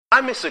I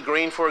miss a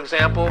green, for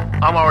example,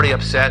 I'm already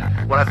upset.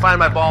 When I find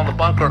my ball in the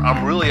bunker,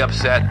 I'm really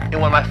upset.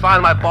 And when I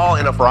find my ball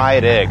in a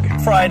fried egg.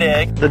 Fried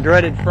egg. The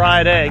dreaded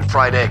fried egg.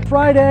 Fried egg.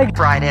 Fried egg.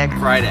 Fried egg.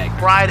 Fried egg.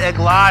 Fried egg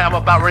lie, I'm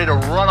about ready to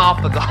run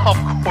off the golf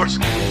course.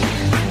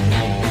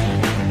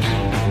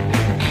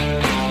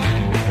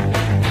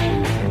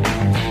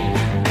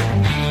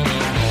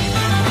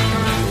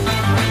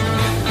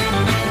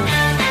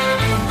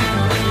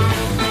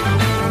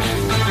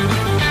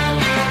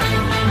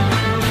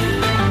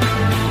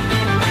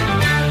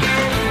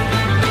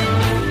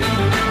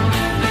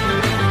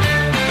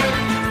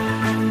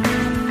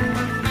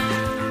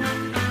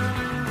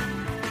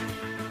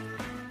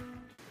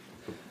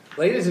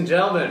 Ladies and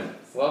gentlemen,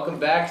 welcome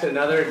back to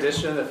another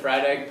edition of the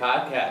Fried Egg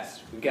Podcast.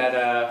 We've got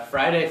a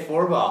Friday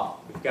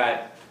 4-ball. We've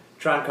got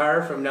Tron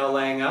Carter from No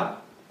Laying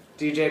Up,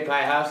 DJ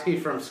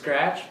Piehowski from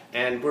Scratch,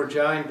 and we're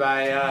joined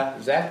by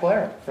Zac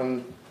Blair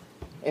from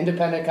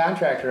independent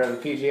contractor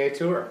of the PGA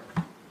Tour.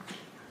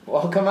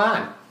 Welcome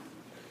on.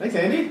 Thanks,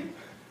 Andy.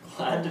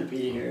 Glad to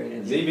be here,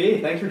 Andy.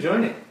 ZB, thanks for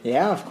joining.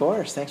 Yeah, of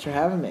course. Thanks for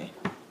having me.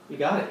 You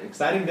got it.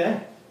 Exciting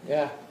day.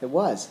 Yeah. It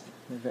was.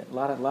 A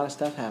lot of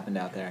stuff happened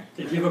out there.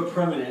 Did you have a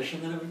premonition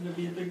that it was going to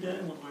be a big day,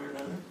 one way or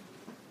another?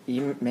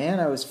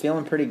 Man, I was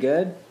feeling pretty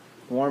good.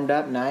 Warmed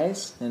up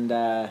nice, and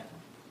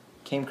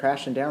came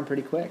crashing down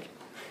pretty quick.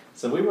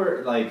 So we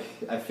were like,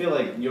 I feel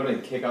like you want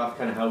to kick off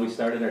kind of how we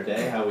started our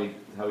day, how we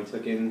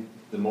took in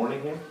the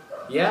morning here.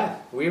 Yeah,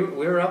 we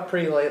were up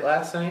pretty late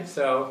last night,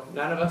 so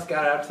none of us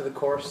got out to the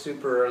course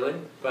super early,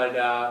 but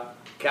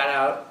got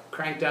out,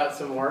 cranked out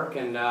some work,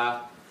 and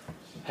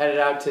headed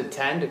out to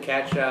 10 to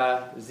catch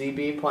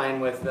ZB playing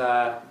with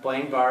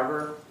Blaine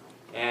Barber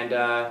and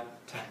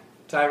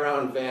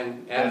Tyrone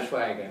Van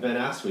Ashwagen. Van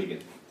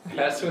Ashwagen.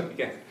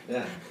 Ashwagen.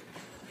 Yeah.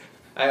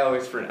 I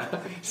always pronounce.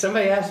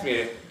 Somebody asked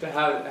me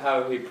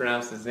how he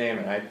pronounced his name,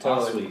 and I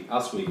Ashwagen.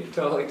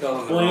 totally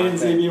told him. Blaine and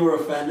ZB were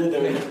offended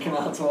that we didn't come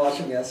out to watch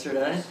him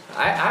yesterday.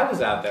 I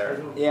was out there.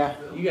 Yeah.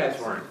 You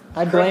guys weren't.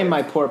 I blame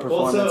my poor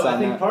performance Well, so I on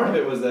think that. part of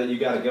it was that you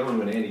got it going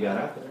when Andy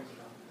got out there.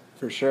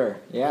 For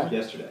sure. Yeah.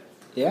 Yesterday.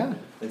 Yeah.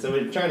 And so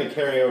we're trying to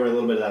carry over a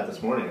little bit of that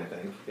this morning, I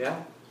think. Yeah.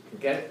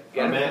 Get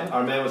Our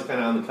man was kind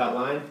of on the cut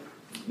line.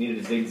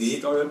 Needed to dig deep.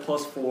 Started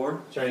 +4.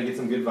 Trying to get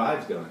some good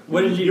vibes going.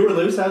 What did You were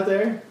loose out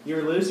there? You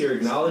were loose? You were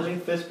acknowledging,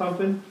 fist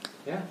pumping?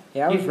 Yeah.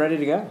 Yeah, I was ready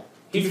to go.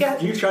 Do you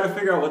try to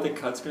figure out what the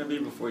cut's going to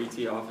be before you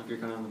tee off if you're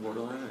kind of on the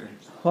borderline? Or?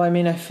 Well, I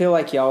mean, I feel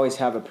like you always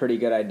have a pretty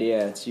good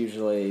idea. It's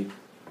usually,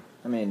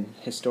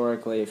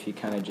 historically, if you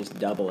kind of just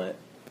double it,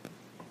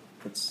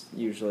 it's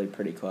usually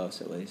pretty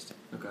close at least.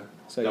 Okay.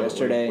 So Double,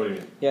 yesterday, what do you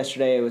mean?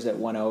 yesterday it was at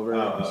 1 over,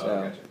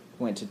 so gotcha.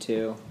 went to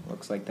 2.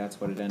 Looks like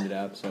that's what it ended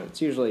up. So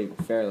it's usually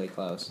fairly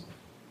close.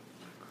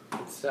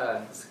 It's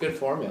a good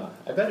formula.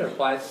 I bet it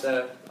applies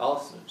to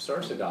all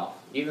sorts of golf,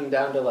 even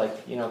down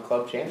to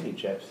club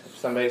championships. If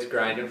somebody's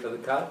grinding for the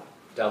cut,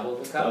 double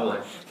the cut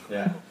line.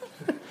 Yeah.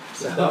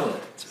 So Double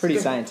it. It's pretty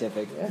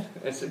scientific. Yeah,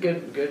 it's a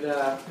good bit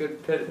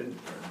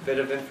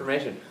of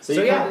information. So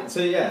you go ahead.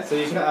 So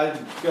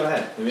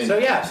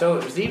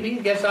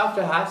ZB gets off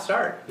to a hot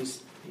start.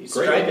 He's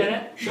striking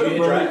it. Should have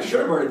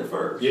birdied the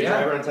first. You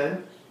driver on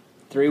 10?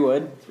 3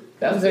 wood.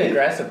 That was an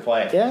aggressive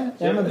play. Yeah,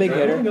 I'm a big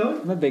hitter.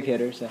 Going? I'm a big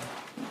hitter, so.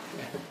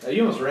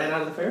 You almost ran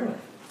out of the fairway.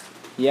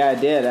 Yeah, I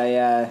did.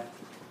 I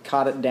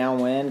caught it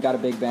downwind, got a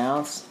big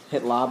bounce,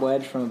 hit lob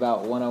wedge from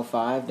about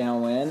 105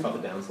 downwind.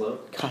 Caught the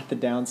downslope. Caught the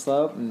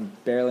downslope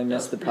and barely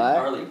missed the That's putt.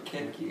 gnarly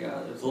kick you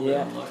got. It was a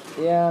little bit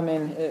unlucky. Yeah, I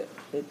mean,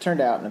 it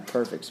turned out in a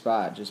perfect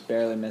spot. Just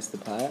barely missed the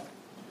putt.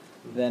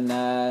 Then,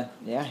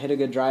 hit a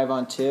good drive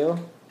on 2.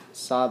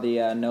 Saw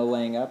the No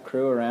Laying Up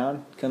crew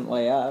around. Couldn't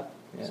lay up.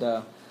 Yeah.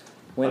 So,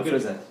 How good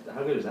is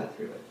that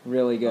three-way?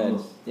 Really good.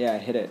 Almost. Yeah, I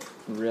hit it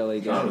really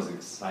good. John was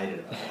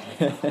excited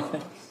about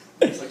it.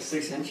 It's like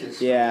 6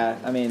 inches. Yeah,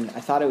 I mean,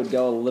 I thought it would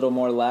go a little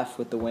more left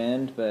with the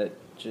wind, but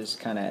just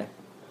kind of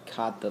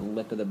caught the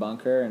lip of the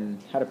bunker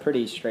and had a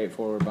pretty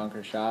straightforward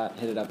bunker shot.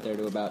 Hit it up there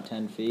to about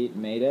 10 feet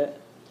and made it.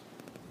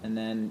 And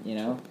then,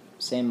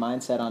 same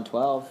mindset on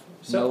 12.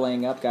 No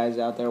laying up guys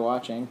out there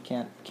watching.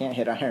 Can't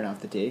hit iron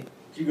off the tee.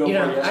 Did you go for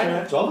it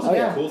yesterday? 12 is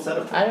a cool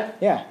setup.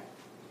 Yeah.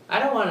 I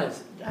don't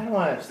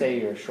want to say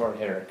you're a short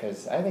hitter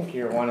because I think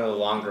you're one of the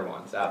longer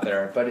ones out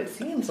there. But it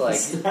seems like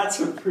That's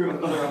what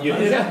proved another. You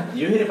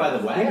hit it by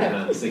the wagon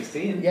on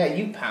 16. Yeah,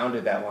 you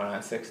pounded that one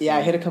on 16. Yeah,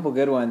 I hit a couple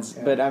good ones,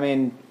 but I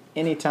mean,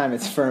 anytime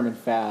it's firm and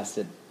fast,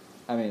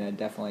 I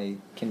definitely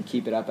can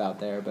keep it up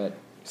out there. But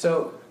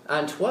so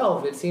on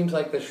 12, it seems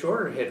like the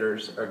shorter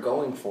hitters are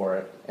going for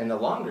it, and the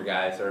longer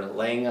guys are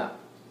laying up.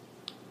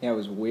 yeah, it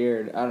was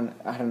weird. I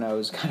don't know. It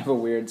was kind of a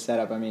weird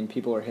setup. I mean,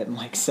 people were hitting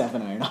like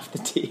 7 iron off the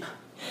tee.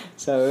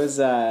 So it was,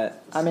 there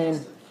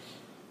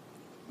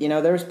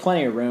was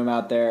plenty of room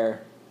out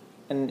there,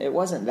 and it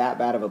wasn't that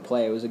bad of a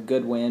play. It was a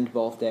good wind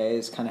both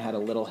days, kind of had a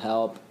little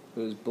help. It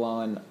was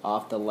blowing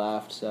off the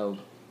left, so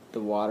the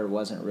water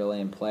wasn't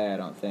really in play, I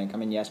don't think. I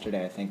mean,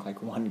 yesterday I think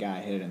like one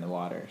guy hit it in the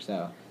water,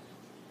 so.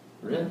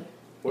 Really?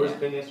 Where was it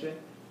been yesterday?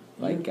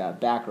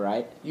 Back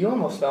right. You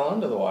almost fell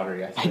into the water I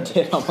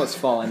yesterday. did almost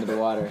fall into the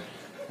water.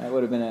 That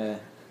would have been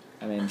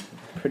mean,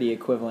 pretty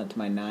equivalent to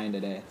my 9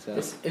 today. So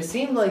It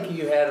seemed like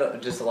you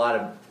had just a lot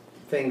of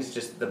things,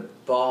 just the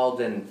ball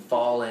didn't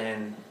fall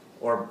in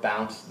or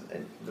bounce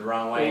the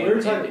wrong way. Well,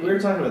 we were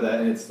talking about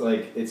that, and it's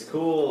like, it's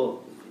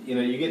cool. You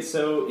know, you get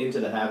so into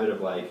the habit of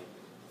like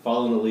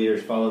following the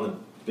leaders, following the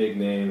big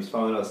names,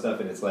 following all that stuff,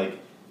 and it's like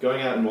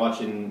going out and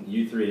watching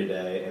you three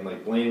today, and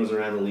like Blaine was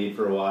around the lead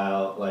for a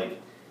while. Like,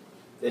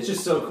 it's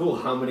just so cool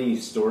how many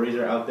stories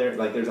are out there.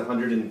 Like, there's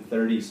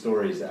 130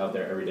 stories out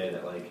there every day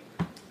that like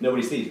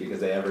nobody sees because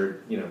they ever,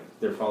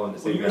 they're following the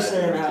same. Well, you were guys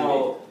saying on how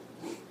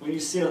TV. when you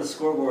see it on the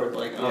scoreboard,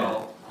 like,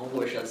 Yeah.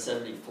 homeboy shot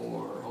 74,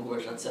 or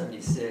homeboy shot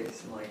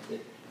 76, and like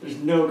there's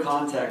no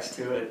context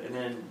to it. And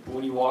then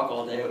when you walk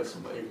all day with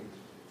somebody,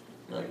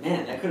 you're like,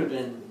 man, that could have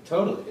been.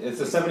 Totally, it's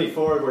a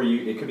 74 where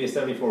it could be a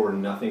 74 where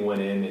nothing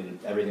went in and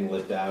everything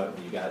lipped out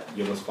and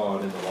you almost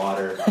fallen in the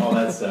water, all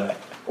that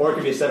stuff. Or it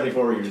could be a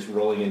 74 where you're just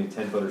rolling in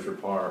 10 footers for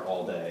par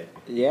all day.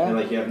 yeah, And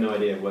like you have no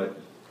idea what.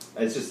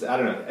 It's just, I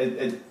don't know.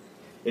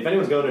 If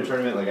anyone's going to a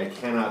tournament, like I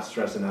cannot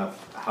stress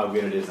enough how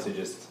good it is to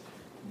just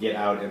get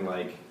out and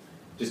like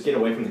just get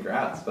away from the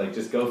crowds. Like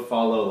just go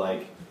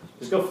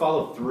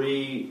follow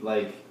three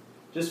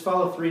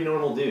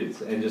normal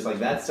dudes, and just like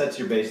that sets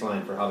your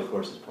baseline for how the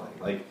course is playing.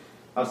 Like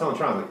I was telling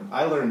Tron, like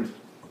I learned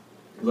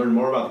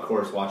more about the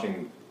course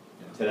watching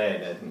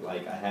today than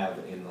like I have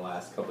in the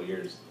last couple of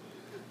years,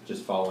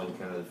 just following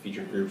kind of the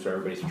featured groups where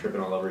everybody's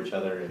tripping all over each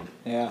other, and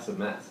it's a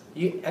mess.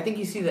 I think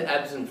you see the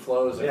ebbs and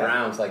flows of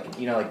rounds. Like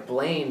like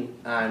Blaine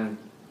on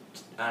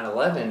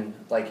 11,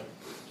 like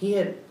he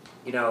had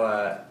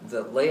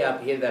the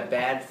layup. He had that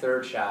bad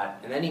third shot,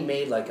 and then he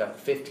made like a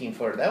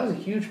 15-footer. That was a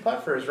huge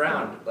putt for his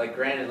round. Like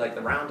granted, like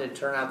the round didn't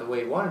turn out the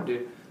way he wanted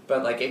to,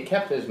 but like it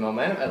kept his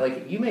momentum.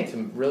 Like you made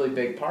some really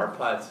big par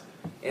putts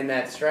in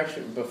that stretch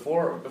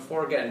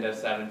before getting to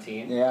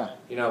 17. yeah,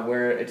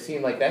 where it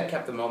seemed like that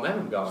kept the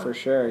momentum going. for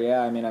sure.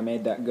 Yeah, I mean, I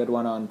made that good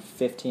one on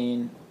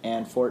 15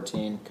 and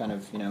 14, kind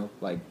of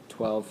like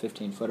 12,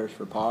 15 footers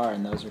for par,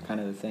 and those are kind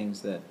of the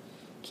things that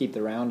keep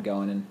the round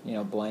going.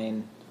 And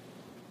Blaine,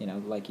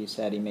 like you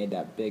said, he made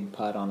that big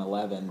putt on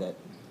 11 that,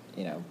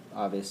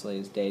 obviously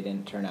his day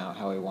didn't turn out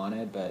how he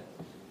wanted, but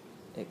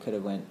it could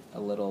have went a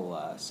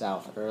little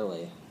south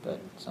early. But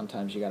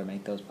sometimes you got to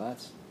make those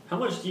putts. How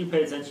much do you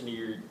pay attention to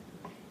your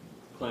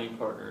playing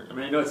partner? I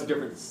mean, I know it's a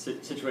different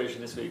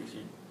situation this week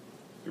because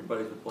you're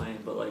buddies with Blaine,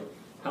 but like,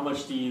 how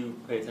much do you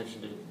pay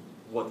attention to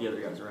what the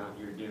other guys around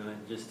you are doing,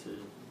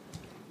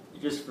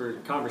 just for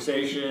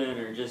conversation,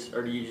 or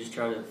do you just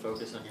try to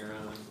focus on your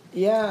own?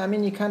 Yeah, I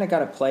mean, you kind of got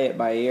to play it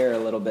by ear a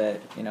little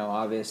bit.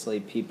 Obviously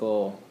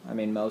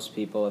most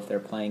people, if they're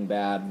playing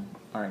bad,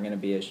 aren't going to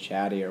be as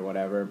chatty or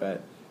whatever.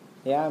 But,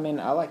 yeah, I mean,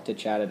 I like to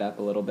chat it up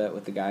a little bit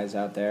with the guys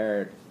out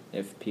there.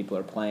 If people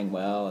are playing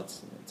well,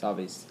 it's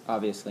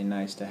obviously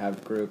nice to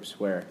have groups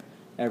where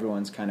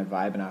everyone's kind of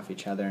vibing off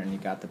each other and you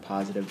got the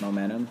positive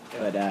momentum.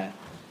 Yeah.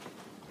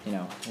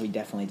 But, we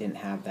definitely didn't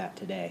have that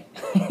today.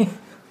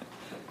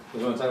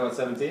 You want to talk about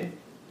 17?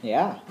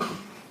 Yeah.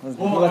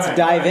 Let's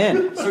dive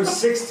in. So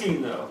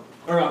 16 though,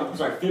 or I'm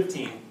sorry,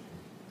 15.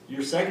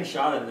 Your second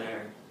shot in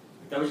there,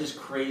 that was just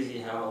crazy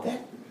how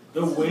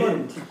the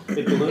wind.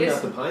 It ballooned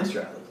out the pine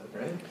strap,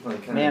 right?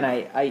 Like Man,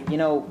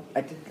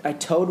 I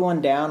towed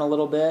one down a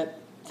little bit,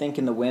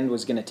 thinking the wind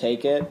was going to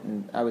take it,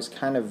 and I was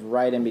kind of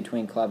right in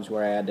between clubs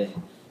where I had to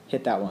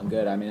hit that one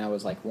good. I mean, I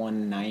was like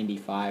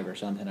 195 or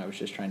something. I was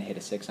just trying to hit a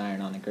 6-iron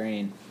on the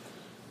green.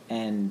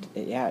 And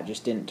it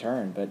just didn't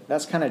turn. But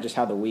that's kind of just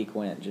how the week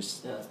went.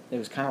 It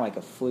was kind of like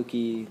a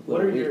fluky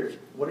little week.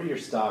 What are your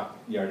stock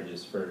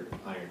yardages for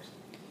irons?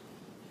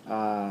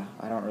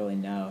 I don't really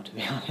know, to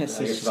be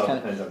honest. I guess it all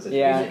depends on situation.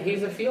 Yeah,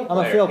 He's a field player.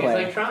 I'm a field player.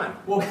 He's like Tron.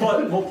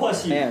 Well,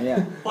 plus you.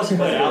 Yeah. Plus you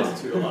play at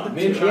altitude a lot.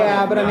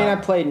 Yeah, but I mean, I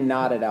played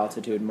not at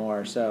altitude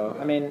more. So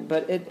I mean,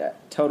 but it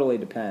totally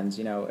depends.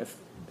 If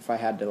I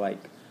had to like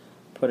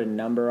put a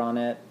number on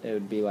it, it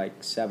would be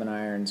like 7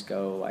 irons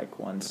go like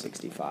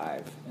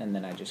 165, and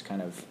then I just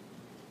kind of.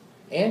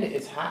 And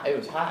it's hot. It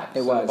was hot.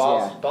 It so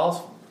was.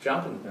 Balls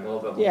jumping a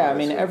little bit. Yeah, I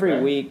mean,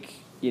 every week,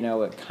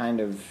 it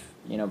kind of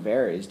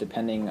varies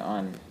depending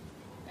on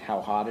how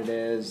hot it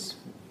is,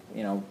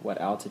 what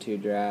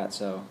altitude you're at.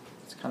 So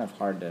it's kind of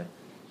hard to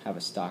have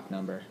a stock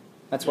number.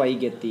 That's why you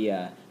get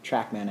the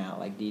TrackMan out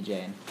like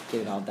DJ and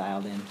get it all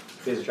dialed in.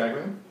 Is a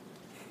TrackMan?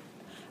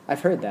 I've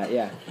heard that,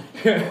 yeah.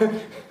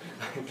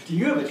 Do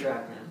you have a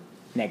TrackMan?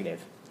 Negative.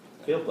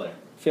 Field player.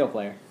 Field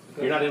player.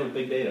 You're not in with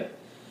big data.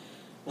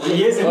 Well,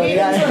 he is.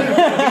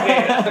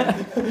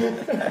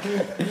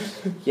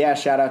 Yeah,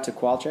 shout out to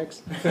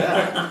Qualtrics.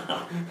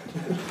 Yeah.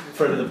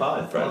 Friend of the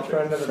pod.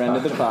 Friend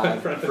of the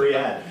pod. Free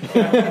ad.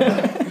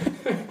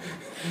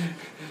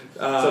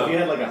 So if you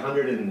had like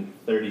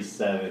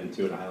 137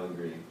 to an island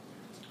green,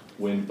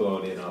 wind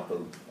blowing in off the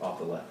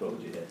left, what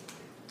would you hit?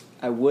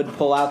 I would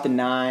pull out the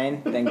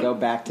 9, then go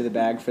back to the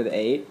bag for the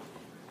 8.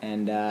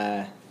 And,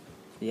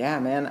 yeah,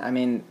 man, I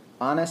mean,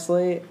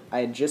 honestly, I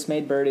had just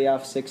made birdie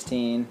off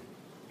 16.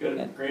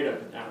 Good, great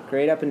up and down.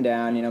 Great up and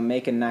down,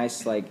 make a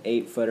nice,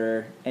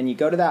 8-footer. And you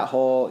go to that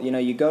hole,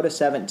 you go to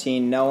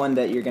 17 knowing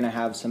that you're going to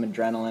have some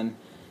adrenaline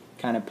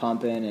kind of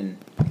pumping, and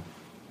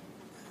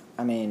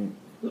I mean,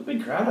 There's a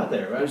big crowd out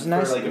there, right? there's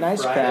a For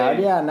nice Friday. crowd.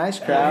 Yeah, nice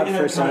crowd Yeah,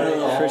 for some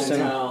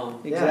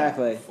town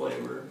exactly.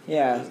 flavor.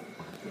 Yeah.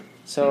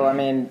 So I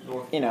mean,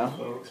 North you know,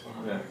 folks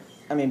behind Yeah. there.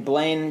 I mean,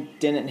 Blaine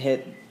didn't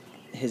hit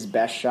his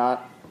best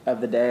shot of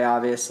the day,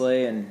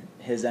 obviously, and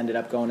his ended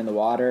up going in the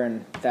water,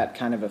 and that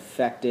kind of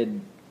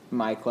affected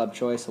my club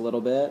choice a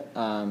little bit.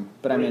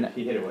 But I mean,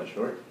 he hit it what,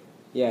 short?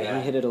 yeah,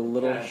 he hit it a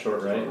little, Yeah.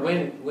 Short right.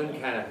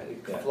 Wind kind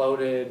of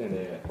floated and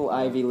little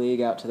Ivy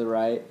League out to the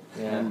right,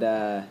 Yeah.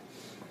 and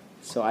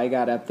so I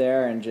got up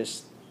there and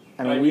just,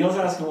 I mean, Neil's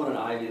asking what an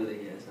Ivy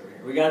League is over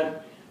here. We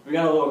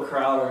got a little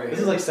crowd over here. This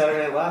is like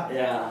Saturday Night Live.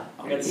 Yeah.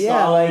 We got Yeah,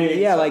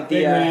 Solly, like the,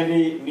 Big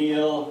Randy,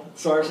 Neil,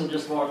 Sarson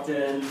just walked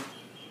in. There's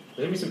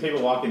gonna be some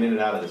people walking in and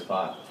out of this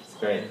spot. It's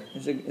great.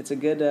 it's a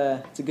good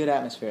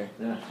atmosphere.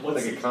 Yeah.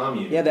 It's like a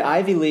commune. Yeah, the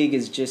Ivy League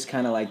is just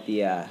kind of like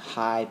the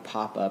high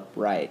pop-up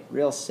right.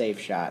 Real safe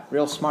shot.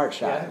 Real smart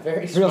shot. Yeah,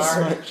 very Real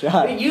smart.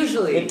 shot. But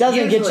usually, It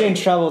doesn't get you in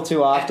trouble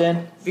too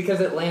often.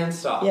 because it lands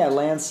soft. Yeah,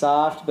 land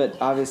soft, but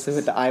obviously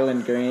with the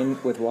island green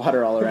with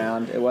water all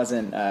around, it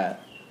wasn't, it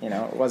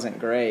wasn't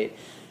great.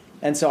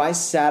 And so I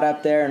sat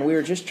up there, and we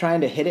were just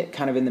trying to hit it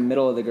kind of in the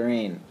middle of the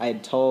green. I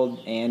had told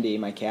Andy,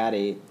 my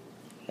caddy,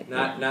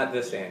 Not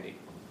this Andy.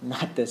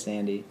 not this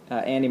Andy,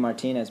 Andy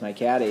Martinez, my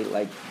caddy,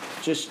 like,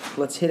 just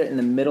let's hit it in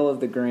the middle of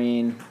the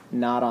green,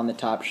 not on the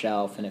top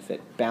shelf, and if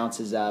it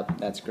bounces up,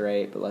 that's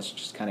great, but let's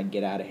just kind of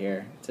get out of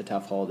here. It's a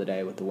tough hole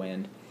today with the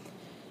wind.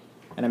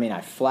 And I mean,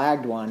 I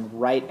flagged one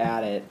right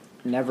at it,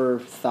 never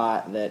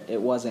thought that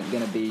it wasn't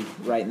going to be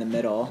right in the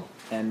middle,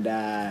 and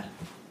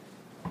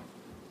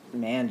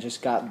man,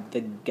 just got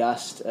the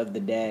gust of the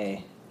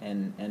day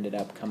and ended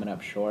up coming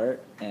up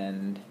short,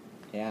 and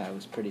yeah, it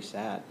was pretty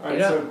sad. All right, You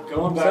know, so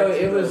going back So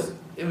to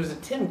it was a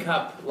tin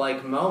cup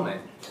like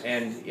moment,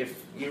 and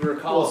if you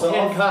recall, Well, so tin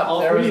all- cup, all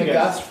there three was of a you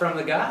guys- gust from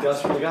the guys.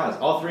 Gus from the guys.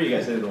 All three of you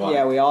guys hit it in the water.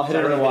 Yeah, we all hit it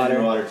in the Everyone water. hit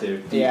in the water too.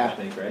 Deep, Yeah. I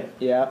think, right?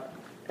 Yeah,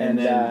 And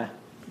then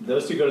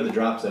those two go to the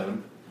drop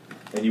zone,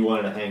 and you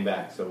wanted to hang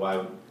back. So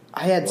why?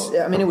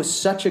 it was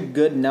such a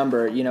good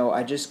number.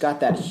 I just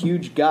got that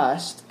huge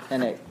gust,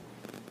 and it,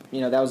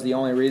 that was the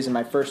only reason.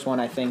 My first one,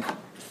 I think,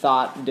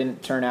 thought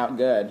didn't turn out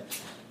good.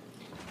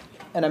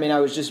 And I mean, I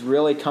was just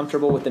really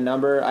comfortable with the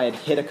number. I had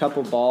hit a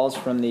couple balls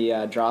from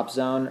the drop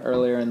zone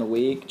earlier in the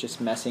week,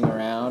 just messing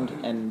around,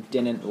 and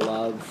didn't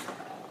love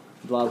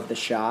the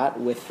shot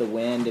with the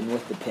wind and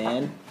with the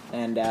pin.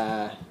 And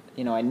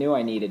I knew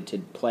I needed to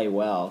play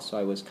well, so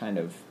I was kind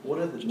of What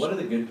are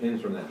the good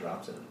pins from that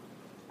drop zone?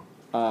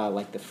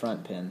 like the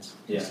front pins.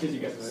 Yeah. just because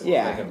you guys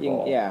Yeah, like a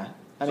ball. yeah.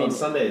 I So mean, on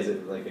Sunday, is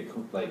it like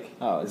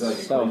Oh, is it like a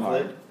it's so coin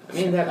hard. flip? I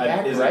mean, that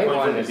back Is it right coin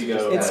one flip is if you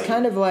just go, it's like-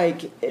 kind of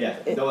like Yeah.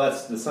 No,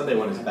 that's the Sunday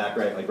one is back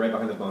right, like right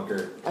behind the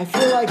bunker. I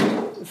feel like,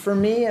 for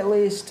me at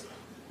least,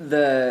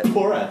 the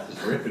Borat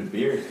is ripping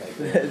beers like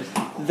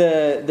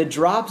that. the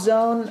drop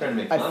zone, Trying to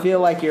make I fun. feel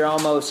like you're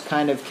almost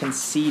kind of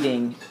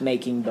conceding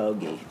making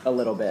bogey a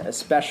little bit,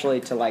 especially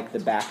to like the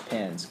back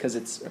pins, because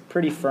it's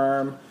pretty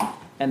firm,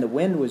 and the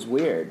wind was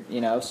weird,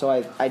 So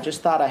I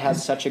just thought I had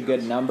such a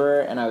good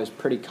number, and I was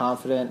pretty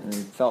confident and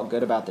felt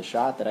good about the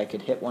shot that I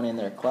could hit one in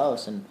there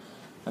close. And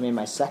I mean,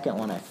 my second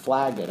one, I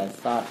flagged it. I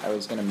thought I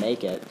was going to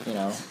make it,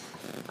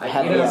 I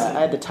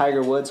had the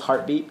Tiger Woods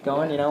heartbeat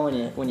going,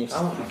 when you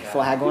Oh my God.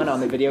 flag one on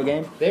the video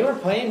game. They were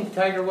playing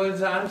Tiger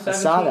Woods on 17 I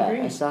saw that.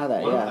 green. I saw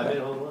that. Well, I Yeah. made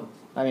a hole in one.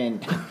 I mean,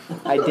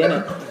 I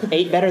didn't.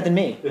 8 better than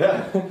me.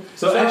 Yeah.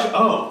 So So,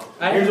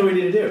 actually, here's what we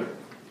need to do.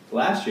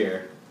 Last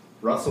year,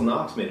 Russell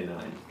Knox made a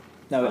 9.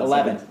 No, On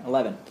 11. 7.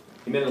 11.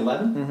 He made an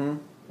 11? Mm-hmm.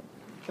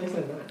 I think he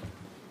said 9.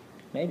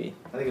 Maybe.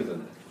 I think it was a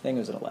 9. I think it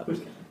was an 11.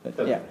 Who's- But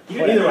doesn't- yeah. You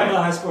Either didn't way. have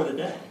the high score of the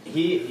day.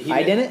 He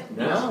I didn't?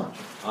 No.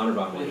 Honor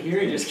bomb Well, made here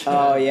it. he just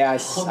Oh yeah, I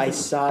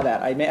saw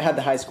that. I had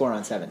the high score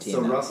on 17.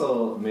 So though.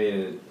 Russell made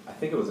it, I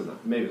think it was a 9.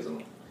 Maybe it was a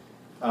 9.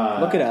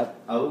 Look it up.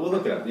 We'll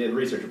look it up. The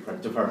research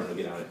department will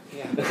get on it.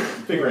 Yeah.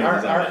 Big range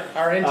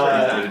Our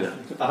intern.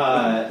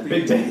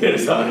 Big data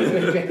is on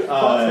it.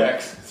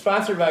 Qualtrics.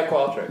 Sponsored by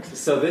Qualtrics.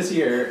 So this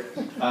year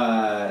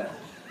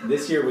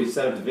we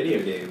set up the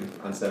video game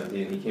on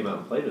 17. He came out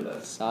and played with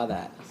us. Saw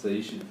that. So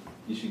you should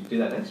do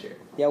that next year.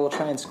 Yeah, we'll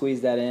try and squeeze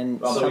that in.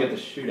 Although we got the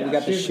shootout. We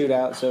got the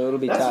shootout, so it'll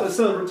be tough.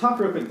 So talk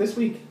real quick. This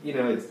week,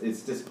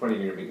 it's disappointing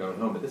you're going to be going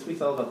home, but this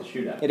week's all about the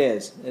shootout. It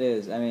is.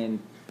 I mean,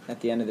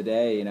 at the end of the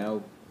day,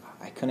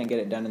 I couldn't get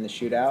it done in the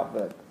shootout,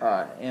 but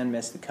and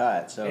missed the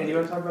cut. So Hey, do you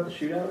want to talk about the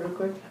shootout real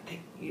quick?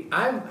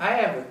 I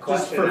have a Just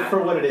question.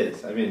 for what it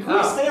is. I mean, Can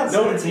we stay on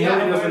nobody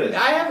 17? knows what it is.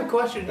 I have a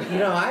question. We I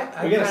got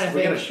kinda a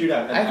think,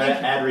 shootout. I think-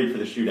 An ad read for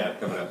the shootout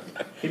coming up.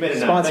 He made a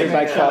 9. Sponsored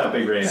by Shout out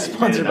Big Randy. He made a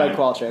sponsored by 9.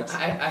 Qualtrics.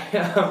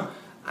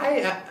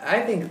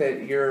 I think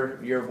that your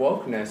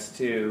wokeness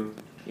to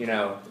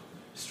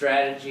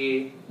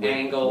strategy,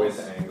 angles,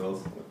 with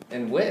angles.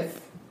 and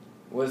width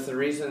was the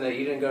reason that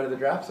you didn't go to the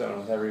drop zone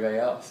with everybody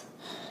else.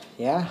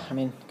 Yeah, I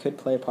mean, could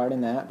play a part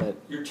in that, but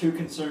You're too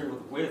concerned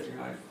with width.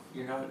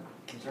 You're not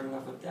concerned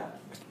enough with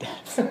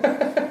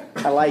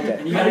depth. I like And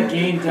it. you gotta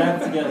gain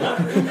depth to get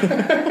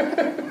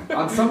left.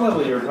 On some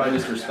level, you were probably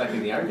just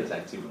respecting the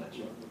architect too much.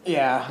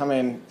 Yeah, I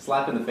mean,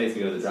 Slap in the face to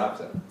go to the drop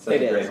zone. Such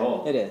it a great is.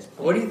 hole. It is.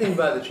 What do you think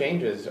about the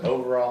changes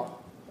overall?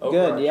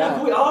 Good, yeah.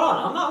 Hold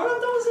on, we're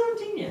not done with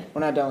 17 yet.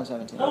 We're not done with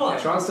 17. Hold on.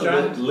 Tron's still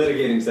John-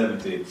 litigating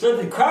 17. So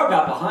the crowd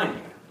got behind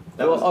you.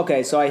 That was,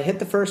 Okay, so I hit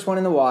the first one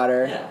in the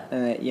water, Yeah.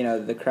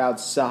 and the crowd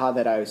saw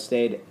that I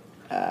stayed,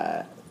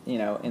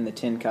 in the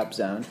tin cup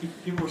zone.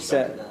 People So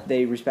respected that.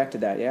 they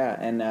respected that, yeah,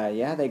 and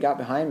they got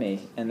behind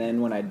me. And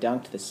then when I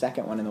dunked the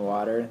second one in the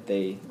water,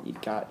 they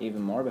got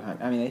even more behind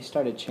me. I mean, they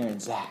started cheering,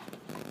 Zach,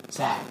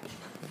 Zach,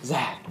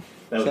 Zach.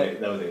 that was So-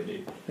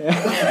 AD.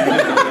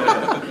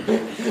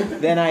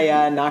 Then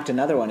I knocked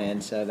another one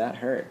in, so that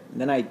hurt.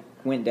 Then I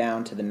went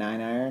down to the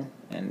 9-iron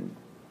and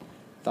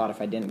thought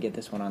if I didn't get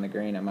this one on the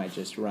green, I might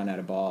just run out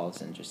of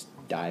balls and just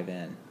dive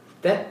in.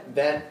 That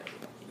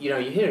you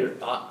hit an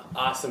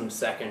awesome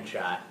second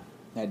shot,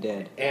 I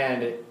did.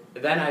 and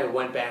then I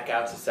went back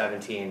out to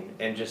 17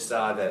 and just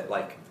saw that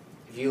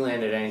if you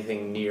landed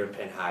anything near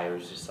pin high, it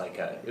was just like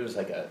a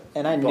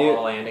And I ball knew-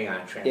 landing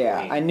on a trampoline.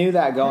 Yeah, I knew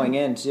that going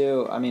in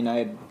too. I mean,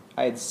 I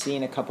had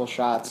seen a couple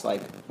shots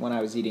like when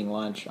I was eating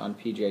lunch on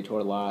PGA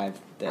Tour Live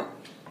that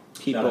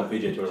people. Shout out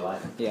PJ Tour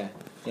Live. Yeah.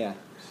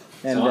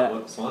 And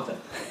Swanta.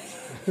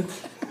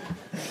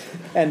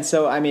 and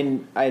so I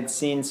mean, I had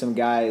seen some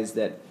guys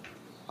that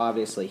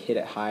obviously hit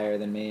it higher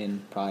than me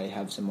and probably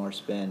have some more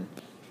spin,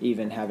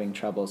 even having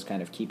troubles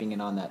kind of keeping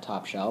it on that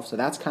top shelf. So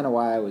that's kind of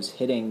why I was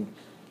hitting,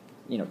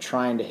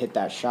 trying to hit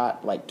that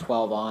shot like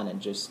 12 on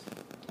and just.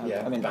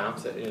 Yeah, I mean,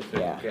 bounce it. If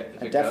yeah,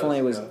 if I it definitely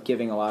goes, was go.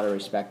 giving a lot of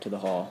respect to the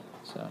hole,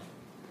 so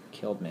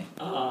killed me.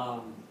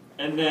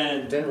 And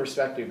then, Didn't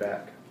respect you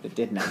back. It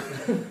did not.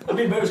 I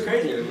mean, but it was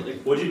crazy.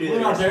 Like, What'd you do we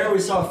were there? out there, we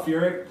saw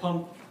Furyk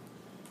pump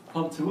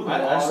 2 in the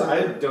I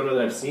water. don't know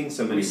that I've seen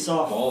so many We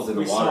saw- balls in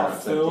the we water. saw on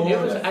Phil. 17.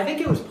 It was. I think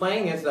it was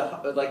playing as the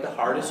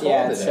hardest hole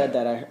Yeah, it today. said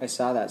that. I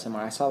saw that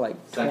somewhere. I saw like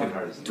Second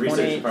hardest. 20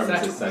 Research department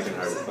says second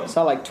hardest. I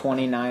saw like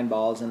 29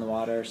 balls in the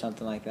water or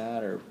something like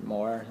that, or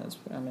more.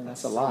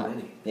 That's a lot.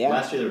 Many. Yeah.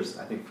 Last year there was,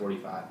 I think,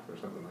 45 or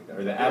something like that. Or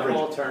the The average.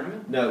 whole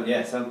tournament. No,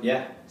 yeah,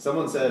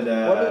 someone said.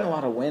 Wasn't a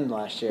lot of wind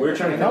last year. we were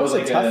trying to that come was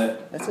up with a like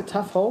tough. That's a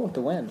tough hole with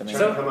the wind. I mean,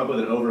 trying to come up with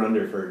an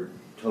over/under for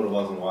total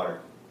balls in water.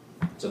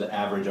 So the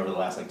average over the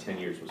last 10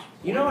 years was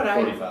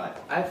 45.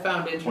 I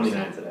found 29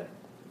 interesting today.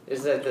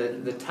 is that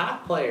the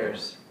top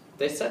players,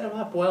 they set them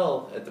up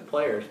well at the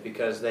players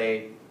because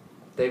they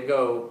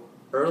go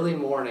early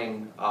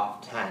morning off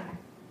 10,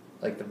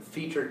 like the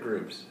featured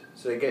groups.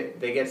 So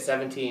they get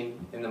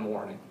 17 in the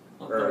morning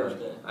On or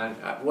Thursday. on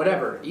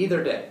whatever,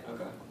 either day.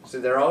 Okay. So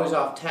they're always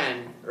off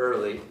 10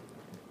 early,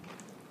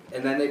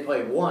 and then they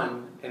play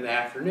 1 in the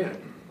afternoon.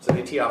 So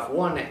they tee off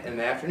 1 in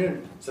the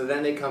afternoon. So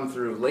then they come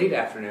through late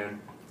afternoon,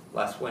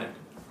 less wind.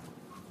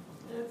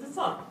 It's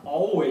not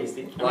always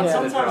the case. Lots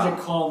of the Sometimes drop.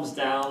 it calms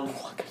down.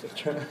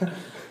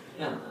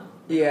 Yeah, no.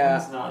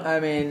 yeah. It's not. I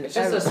mean, It's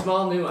just a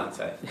small nuance,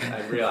 I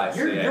realized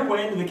You're today.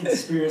 way into the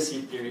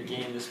conspiracy theory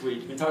game this week.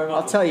 You've been talking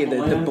about I'll tell you, the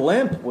blimp.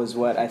 blimp was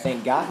what I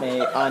think got me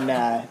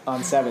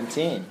on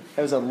 17.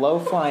 It was a low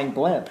flying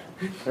blimp,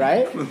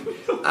 right?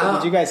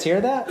 Did you guys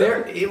hear that?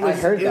 It I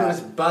heard that.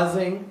 was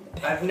buzzing.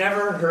 I've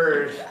never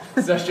heard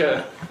such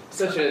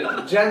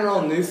a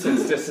general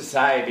nuisance to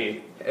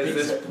society as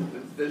this.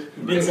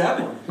 Big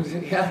Zeppelin.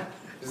 Yeah,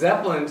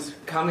 Zeppelin's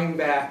coming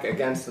back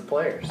against the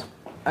players.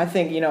 I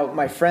think,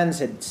 my friends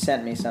had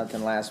sent me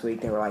something last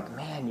week. They were like,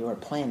 man, you were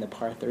playing the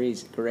par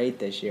 3s great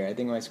this year. I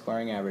think my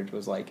scoring average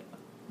was like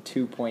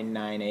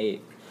 2.98.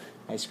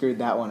 I screwed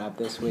that one up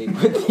this week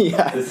with the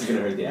This is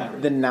going to hurt the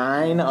average. the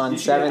 9 on You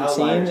should get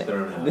 17, outliers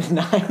thrown out. the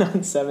 9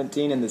 on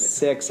 17 and the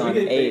 6 Can on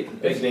we get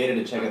 8. big data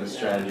to check out the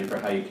strategy for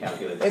how you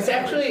calculate the It's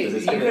average? actually 'Cause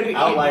it's you gonna- could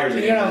outliers are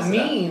you gonna know mess it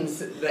up. means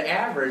the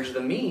average,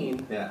 the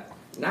mean, Yeah,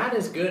 not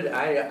as good.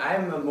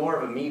 I'm more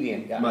of a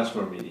median guy. much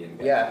more median.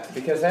 Yeah,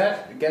 because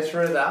that gets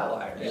rid of the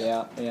outliers.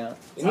 Yeah. And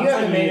you Sounds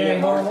haven't like made you any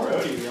get more.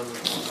 roadie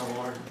on the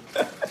water.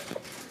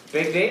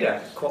 Big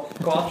data,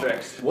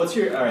 Qualtrics. What's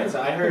your all right? So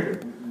I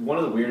heard one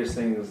of the weirdest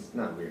things.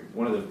 Not weird.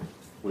 One of the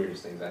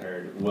weirdest things I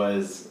heard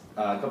was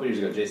a couple years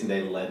ago. Jason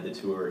Day led the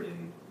tour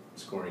in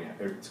scoring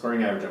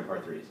average on par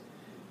 3s,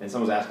 and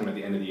someone was asking him at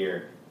the end of the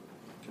year,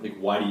 like,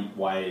 why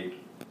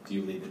do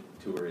you lead the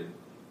tour in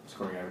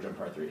scoring average on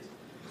par 3s?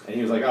 And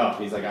he was like,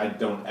 I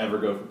don't ever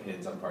go for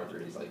pins on par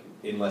 3s, like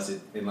unless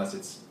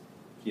it's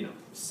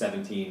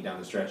 17 down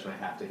the stretch and I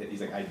have to hit.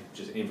 He's like, I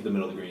just aim for the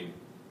middle of the green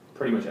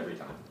pretty much every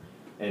time.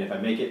 And if I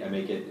make it, I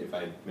make it. If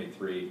I make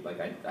 3, like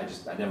I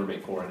never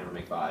make 4, I never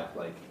make 5.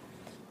 Like,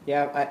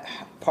 Yeah,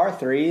 par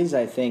 3s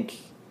I think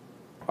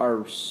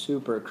are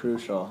super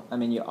crucial. I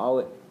mean, you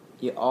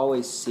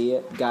always see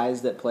it.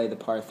 Guys that play the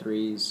par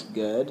 3s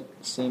good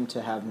seem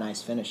to have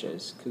nice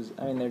finishes because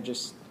I mean they're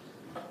just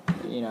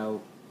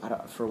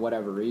for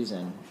whatever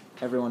reason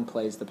everyone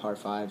plays the par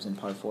 5s and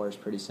par 4s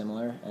pretty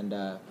similar, and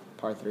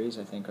par 3s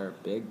I think are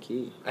a big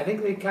key. I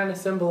think they kind of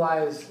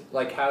symbolize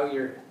like how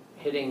you're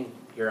hitting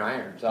your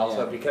irons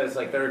also Yeah. because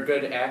like they're a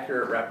good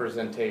accurate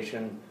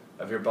representation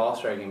your ball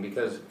striking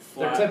because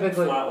Flat, they're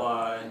typically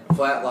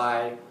flat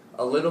lie.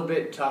 a little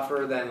bit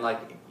tougher than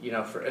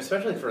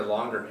especially for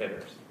longer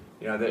hitters.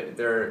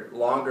 They're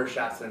longer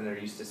shots than they're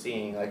used to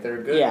seeing. Like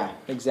they're good. Yeah,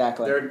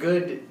 exactly. They're a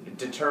good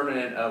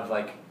determinant of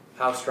like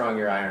how strong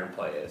your iron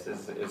play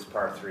is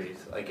par threes.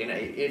 Like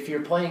if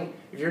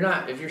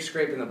you're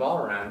scraping the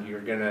ball around, you're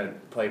gonna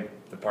play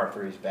the par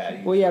threes bad.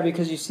 Usually. Well, yeah,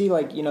 because you see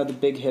the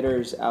big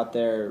hitters out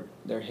there,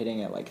 they're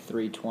hitting at like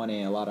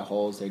 320. A lot of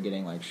holes, they're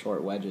getting like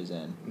short wedges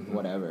in,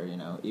 whatever.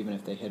 Even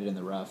if they hit it in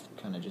the rough,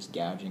 kind of just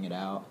gouging it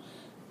out.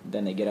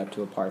 Then they get up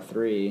to a par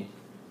 3,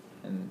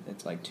 and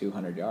it's like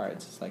 200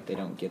 yards. It's like they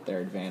don't get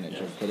their advantage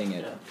of hitting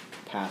it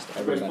past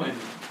everybody.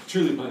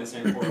 Truly playing the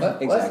same course.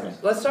 Exactly.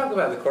 Let's talk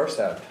about the course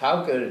setup.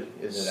 How good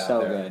is it out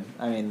there? So good.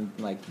 I mean,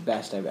 like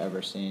best I've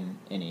ever seen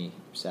any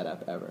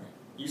setup ever.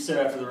 You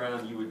said after the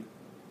round you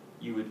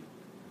would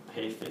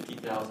pay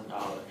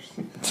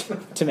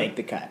 $50,000 to make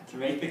the cut. To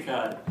make the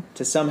cut.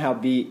 To somehow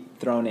be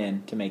thrown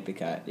in to make the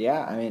cut.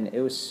 Yeah, I mean, it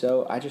was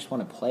so. I just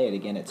want to play it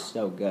again. It's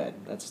so good.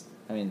 It's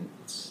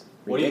ridiculous.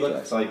 What do you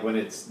look like when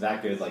it's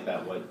that good like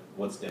that?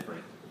 What's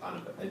different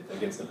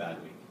against a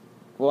bad week?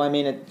 Well, I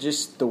mean,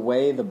 just the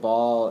way the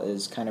ball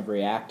is kind of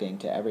reacting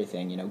to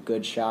everything.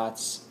 Good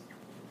shots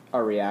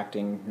are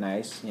reacting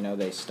nice.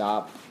 They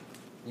stop.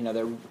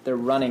 They're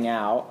running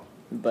out.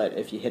 But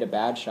if you hit a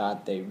bad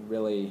shot, they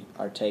really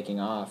are taking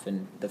off,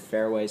 and the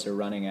fairways are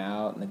running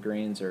out, and the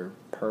greens are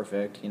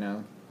perfect. I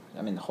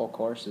mean, the whole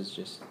course is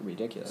just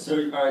ridiculous.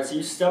 So, all right, so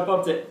you step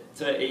up to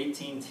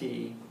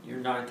 18T, your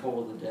 9th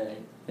hole of the day.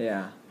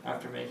 Yeah.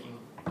 After making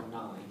 9.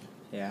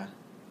 Yeah.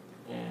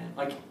 And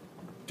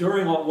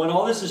when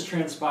all this is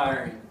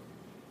transpiring,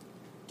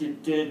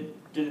 did the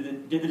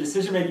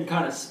decision making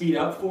kind of speed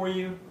up for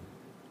you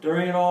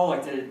during it all?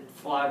 Like, did it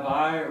fly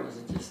by, or was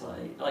it just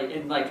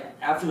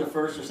after the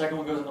first or second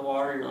one goes in the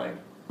water, you're like,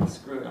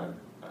 screw it,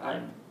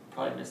 I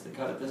probably missed the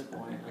cut at this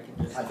point.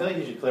 I feel like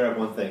you should clear up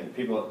one thing.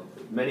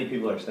 Many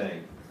people are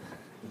saying,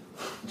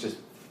 just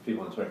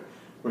people on Twitter,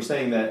 were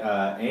saying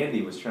that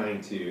Andy was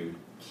trying to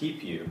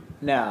keep you.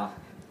 No.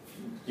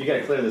 You got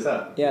to clear this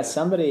up. Yeah,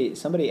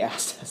 somebody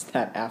asked us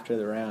that after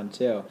the round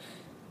too.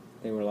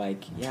 They were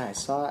like, "Yeah, I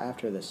saw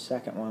after the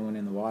second one went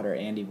in the water,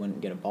 Andy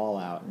wouldn't get a ball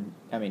out." And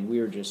I mean, we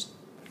were just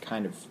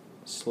kind of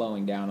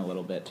slowing down a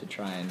little bit to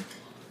try and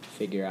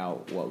figure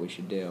out what we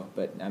should do.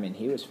 But I mean,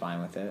 he was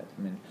fine with it.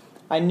 I mean,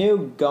 I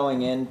knew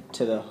going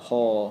into the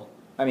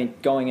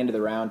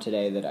round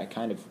today that I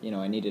kind of,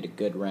 I needed a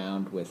good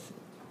round with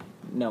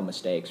no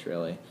mistakes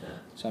really. Yeah.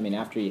 So I mean,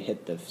 after you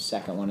hit the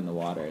second one in the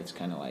water, it's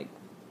kind of like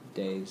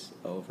day's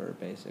over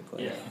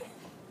basically. Yeah.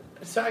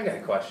 So I got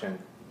a question.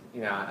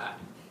 I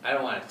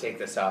don't want to take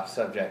this off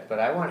subject, but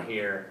I want to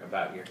hear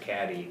about your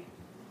caddy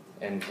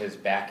and his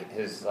back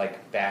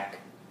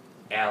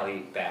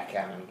alley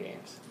backgammon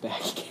games.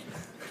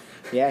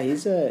 Yeah,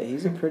 he's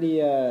a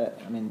pretty. I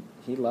mean,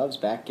 he loves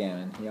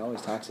backgammon. He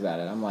always talks about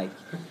it. I'm like,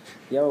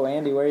 "Yo,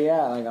 Andy, where you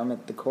at?" Like, I'm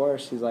at the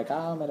course. He's like,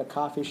 "Oh, I'm at a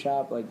coffee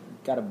shop. Like,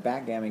 got a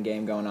backgammon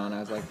game going on." I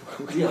was like,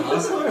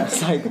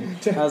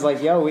 I was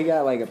like, "Yo, we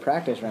got like a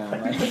practice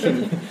round. Like,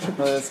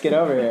 let's get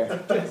over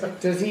here."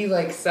 Does he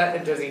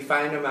Does he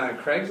find them on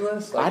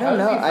Craigslist? I don't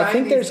know. I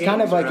think there's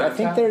kind of like I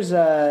think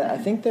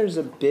there's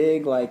a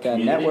big like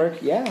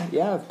network.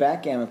 Yeah, of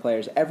backgammon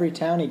players. Every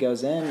town he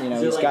goes in,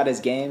 he's got his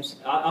games.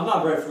 I'm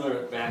not very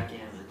familiar with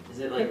backgammon. Is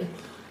it like,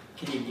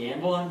 can you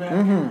gamble on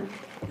backgammon?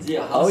 Mm-hmm. Is he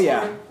a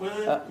hustler with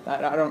it?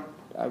 I don't.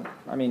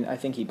 I mean, I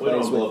think he we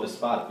plays don't blow up his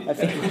spot. I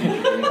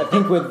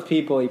think with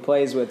people he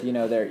plays with,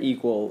 their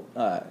equal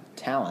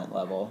talent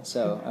level.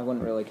 So I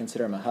wouldn't really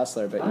consider him a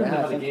hustler. But I don't know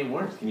how the game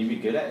works. Can you be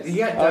good at it?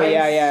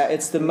 Yeah.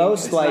 It's the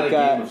most it's like not a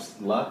game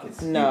of luck.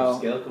 It's a game of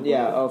skill completely.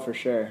 Yeah. Oh, for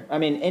sure. I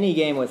mean, any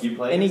game with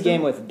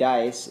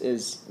dice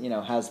is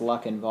has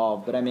luck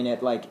involved. But I mean,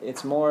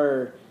 it's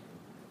more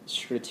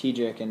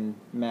strategic and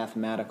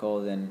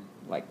mathematical than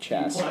like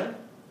chess. Do you play?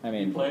 I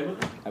mean, you play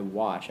with it? I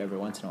watch every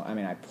once in a while. I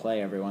mean, I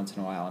play every once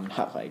in a while. I'm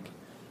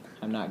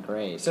not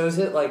great. So is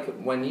it like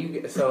when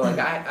you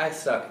I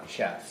suck at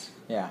chess.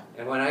 Yeah.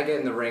 And when I get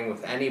in the ring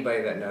with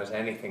anybody that knows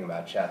anything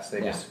about chess,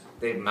 they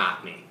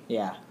mop me.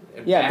 Yeah.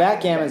 Yeah,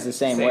 backgammon's the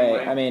same way.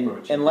 I mean,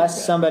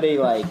 unless somebody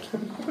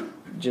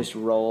just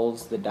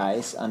rolls the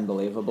dice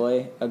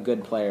unbelievably, a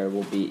good player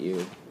will beat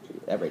you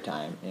every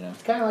time,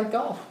 It's kind of like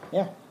golf.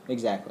 Yeah,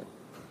 exactly.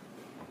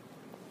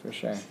 For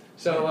sure.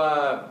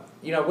 So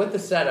with the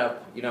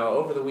setup,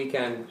 over the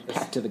weekend.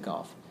 Back to the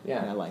golf.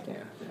 Yeah, I like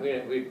it.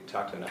 Yeah. We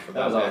talked enough That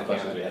about was all the that.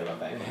 questions we had about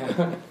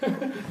backgammon.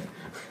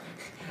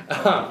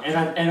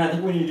 And I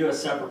think we need to do a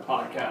separate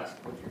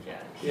podcast with your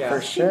cat. Yeah.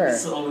 For sure.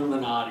 It's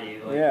Illuminati.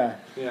 Yeah.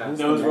 Who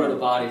knows where the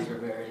bodies are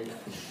buried?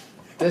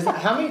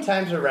 How many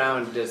times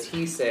around does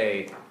he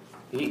say?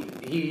 He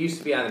used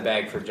to be on the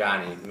bag for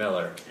Johnny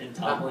Miller. And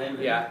Tom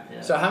Lehman. Yeah.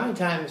 So how many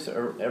times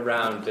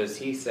around does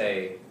he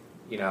say,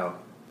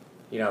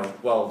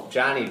 well,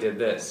 Johnny did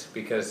this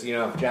because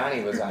if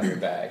Johnny was on your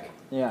bag,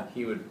 yeah,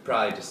 he would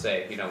probably just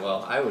say,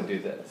 well, I would do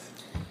this.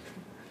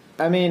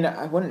 I mean,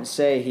 I wouldn't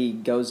say he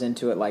goes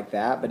into it like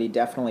that, but he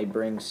definitely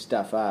brings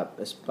stuff up,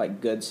 like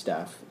good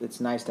stuff. It's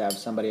nice to have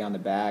somebody on the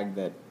bag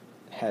that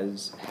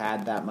has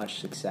had that much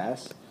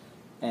success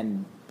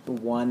and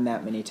won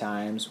that many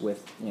times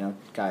with,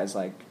 guys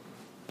like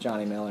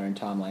Johnny Miller and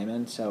Tom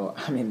Lehman. So,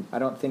 I mean, I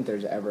don't think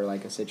there's ever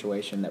like a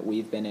situation that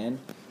we've been in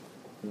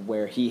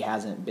where he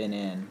hasn't been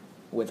in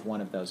with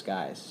one of those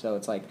guys. So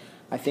it's like,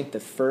 I think the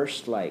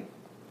first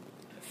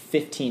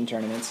 15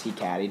 tournaments he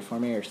caddied for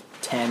me, or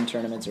 10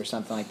 tournaments or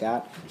something like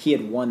that, he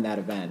had won that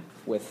event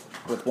with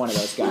one of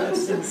those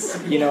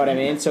guys. You know what I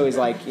mean? So he's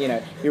like,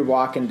 you're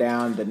walking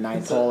down the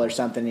 9th hole or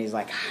something, and he's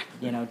like,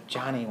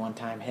 Johnny one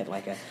time hit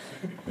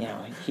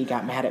he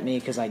got mad at me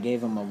because I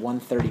gave him a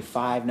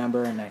 135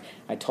 number, and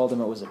I told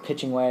him it was a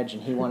pitching wedge,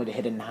 and he wanted to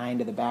hit a 9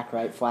 to the back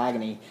right flag,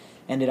 and he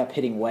ended up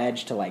hitting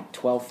wedge to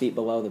 12 feet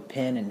below the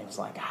pin, and it was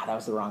like, that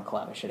was the wrong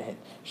club. I should have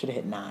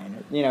hit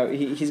 9.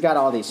 He's got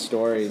all these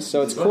stories,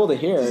 so it's cool to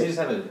hear. Does he just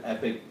have an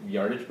epic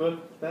yardage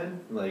book then,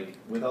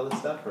 with all this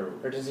stuff,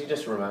 or does he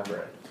just remember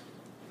it?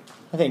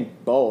 I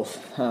think both,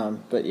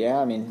 but yeah,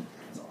 I mean,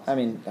 I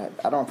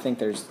don't think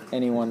there's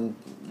anyone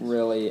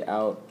really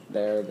out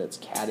there that's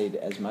caddied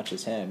as much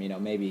as him.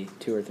 Maybe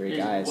 2 or 3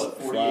 guys.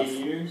 What,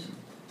 48 years?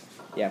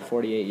 Yeah,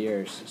 48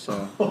 years.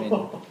 So I mean,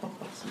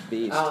 it's a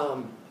beast.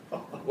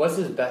 What's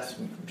his best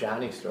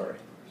Johnny story?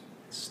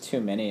 It's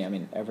too many. I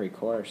mean, every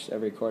course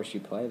you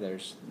play,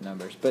 there's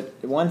numbers.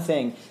 But one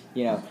thing,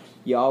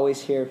 you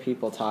always hear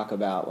people talk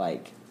about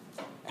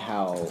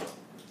how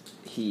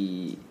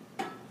he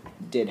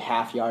did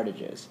half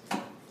yardages,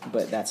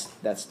 but that's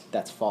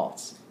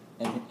false.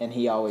 And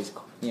he always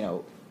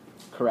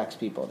corrects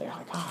people. They're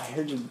like, I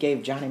heard you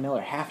gave Johnny Miller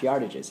half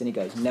yardages, and he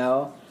goes,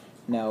 no,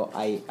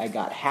 I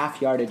got half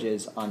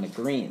yardages on the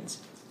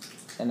greens.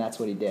 And that's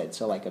what he did.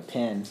 So a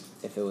pin,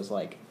 if it was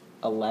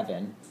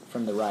 11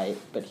 from the right,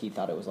 but he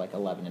thought it was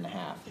 11 and a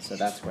half. So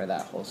that's where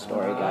that whole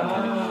story got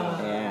kind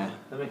of, yeah.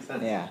 That makes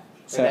sense. Yeah.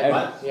 So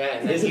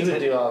and then he would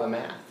do all the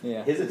math.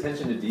 Yeah. His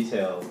attention to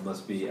detail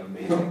must be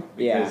amazing.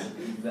 Because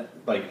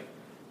we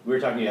were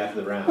talking to you after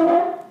the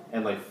round,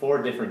 and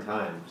 4 different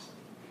times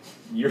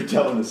you're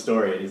telling the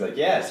story, and he's like,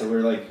 yeah, so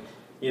we're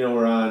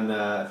we're on,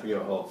 I forget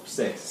what hole,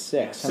 6.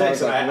 6. And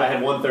I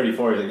had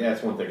 134. He's like, yeah,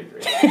 it's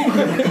 133.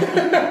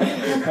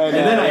 And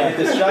then I hit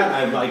this shot,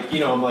 and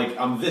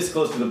I'm this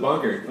close to the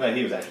bunker. Well,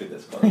 he was actually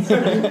this close.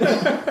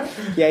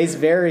 Yeah, he's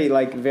very,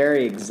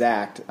 very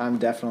exact. I'm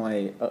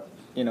definitely,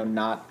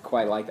 not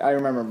quite like that. I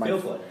remember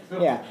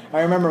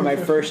I remember my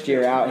first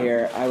year out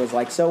here, I was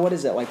like, so what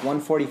is it,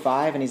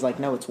 145? And he's like,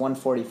 no, it's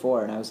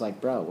 144. And I was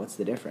like, bro, what's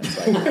the difference?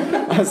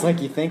 I was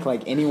like, you think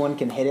anyone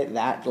can hit it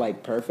that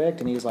perfect?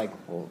 And he was like,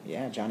 well,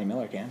 yeah, Johnny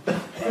Miller can.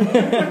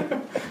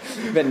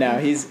 But no,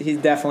 he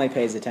definitely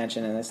pays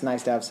attention, and it's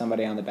nice to have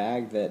somebody on the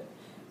bag that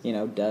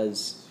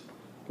does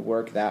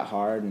work that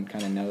hard and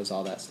kind of knows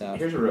all that stuff.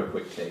 Here's a real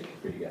quick take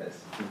for you guys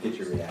to get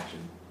your reaction.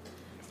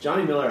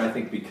 Johnny Miller, I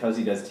think because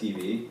he does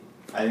TV,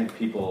 I think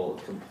people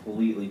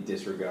completely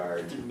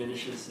disregard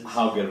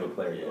how good of a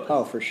player he was.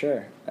 Oh, for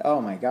sure.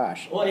 Oh my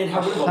gosh. Well, and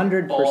how good of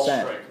a ball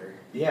striker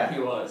he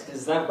was,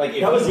 because that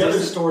was the other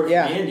story from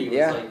Andy.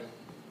 Was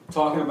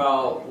talking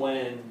about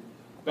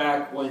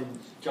back when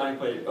Johnny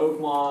played at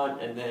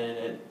Oakmont, and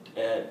then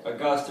at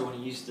Augusta when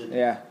he used to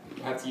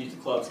have to use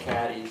the club's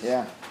caddies.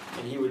 Yeah.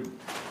 And he would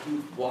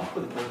walk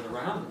with them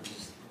around and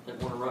just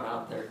want to run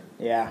out there.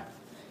 Yeah.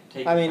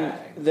 Take I mean,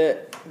 bag.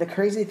 the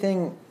crazy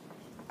thing,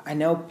 I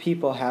know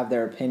people have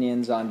their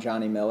opinions on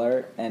Johnny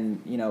Miller,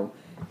 and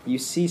you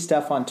see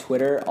stuff on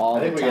Twitter all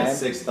the time. I think we got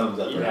 6 thumbs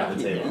up around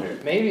the table here.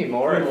 Maybe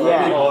more.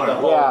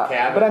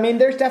 Yeah. But I mean,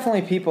 there's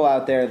definitely people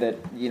out there that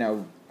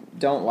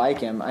don't like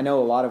him. I know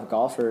a lot of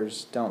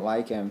golfers don't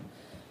like him,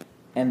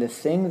 and the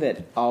thing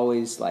that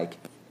always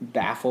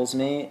baffles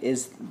me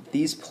is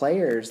these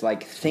players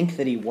think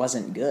that he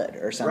wasn't good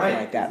or something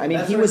like that. I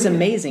mean, he was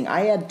amazing.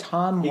 I had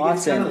Tom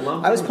Watson.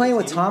 I was playing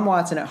with Tom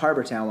Watson at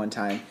Harbortown one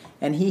time,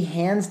 and he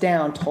hands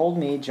down told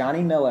me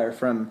Johnny Miller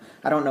from,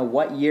 I don't know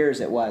what years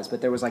it was,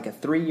 but there was a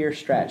 3-year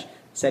stretch,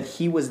 said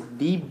he was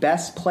the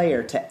best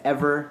player to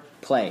ever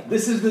play.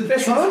 This is the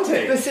Tron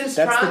take. This is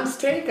Tron's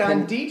take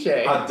on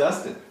DJ. On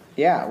Dustin.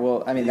 Yeah,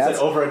 well, I mean, that's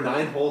over a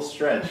 9-hole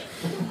stretch.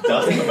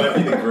 Dustin might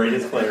be the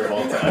greatest player of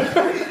all time.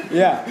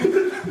 Yeah.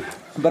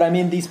 But I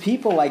mean, these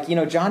people,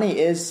 Johnny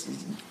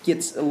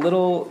gets a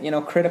little,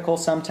 critical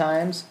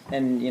sometimes,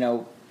 and,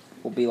 will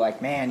be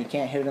like, man, you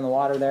can't hit it in the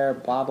water there,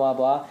 blah, blah,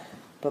 blah.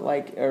 But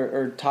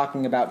or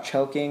talking about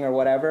choking or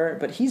whatever.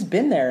 But he's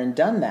been there and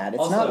done that.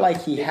 It's also, not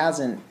like he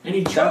hasn't. And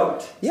he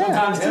choked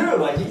sometimes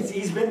too.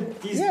 He's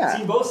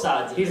seen both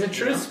sides. He's a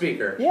truth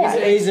speaker. Yeah,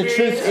 he's a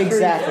truth.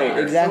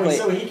 Exactly.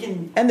 So he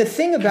can. And the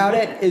thing about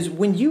it is,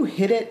 when you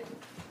hit it,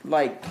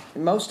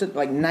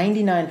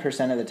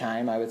 99% of the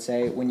time, I would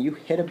say, when you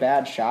hit a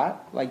bad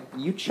shot,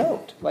 you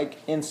choked,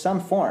 in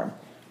some form.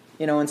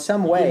 In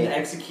some way. You didn't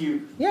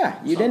execute. Yeah,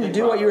 you didn't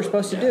do what you were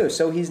supposed to do.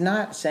 So he's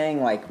not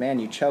saying man,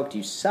 you choked,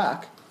 you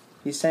suck.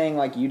 He's saying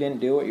you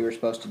didn't do what you were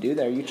supposed to do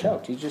there, you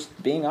choked. He's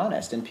just being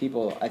honest, and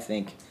people, I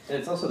think. And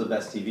it's also the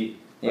best TV.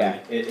 Yeah.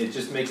 Like, it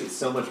just makes it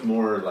so much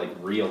more like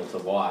real to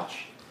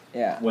watch.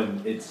 Yeah.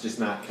 When it's just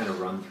not kind of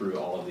run through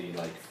all of the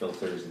like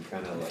filters and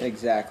kind of like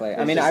Exactly.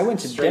 I mean, I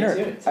went to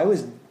dinner. I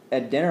was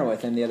at dinner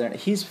with him the other night.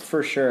 He's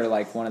for sure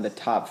like one of the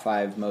top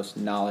 5 most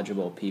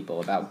knowledgeable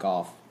people about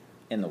golf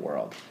in the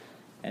world.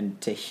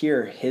 And to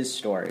hear his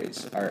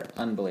stories are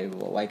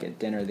unbelievable. Like at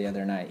dinner the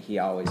other night, he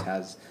always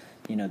has,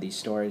 these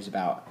stories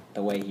about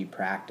the way he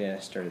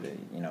practiced or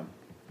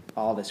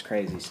all this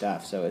crazy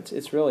stuff. So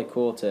it's really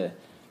cool to,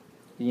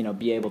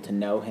 be able to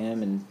know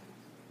him and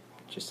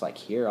just like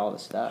hear all the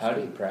stuff. How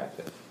do you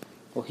practice?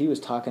 Well, he was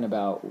talking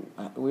about,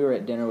 we were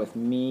at dinner with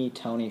me,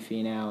 Tony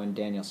Finau, and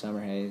Daniel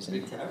Summerhays.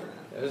 And, Big tavern.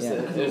 It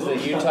was the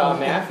Utah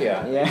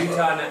Mafia. Yeah.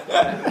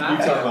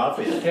 Utah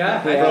Mafia.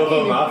 Yeah.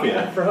 Provo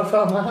Mafia.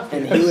 Provo Mafia.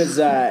 And he was,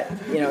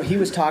 he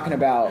was talking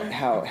about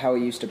how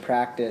he used to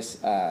practice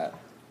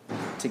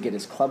to get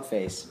his club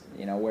face,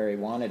 where he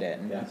wanted it.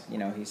 And, Yes.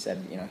 he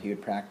said, he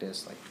would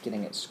practice like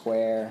getting it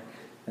square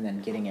and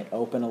then getting it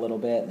open a little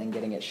bit and then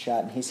getting it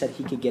shut. And he said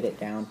he could get it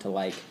down to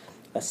like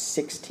a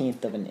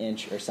 1/16 of an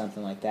inch or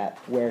something like that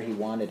where he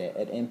wanted it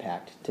at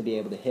impact to be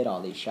able to hit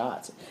all these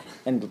shots.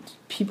 And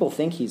people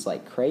think he's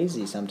like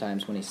crazy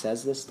sometimes when he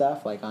says this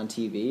stuff like on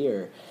TV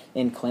or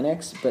in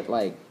clinics, but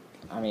like,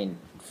 I mean,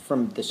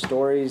 from the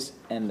stories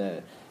and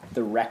the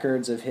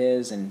records of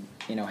his and,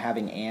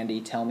 having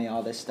Andy tell me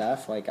all this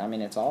stuff, like, I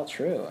mean, it's all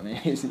true. I mean,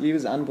 he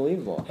was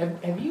unbelievable.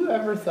 Have you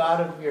ever thought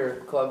of your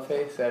club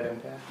face at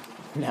impact?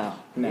 No.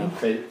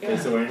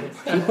 Face awareness.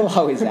 People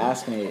always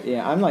ask me,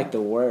 I'm like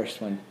the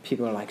worst when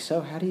people are like,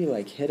 so how do you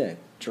like hit a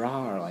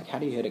draw or like how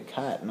do you hit a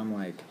cut? And I'm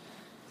like,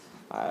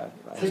 I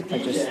just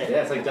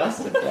Yeah, it's like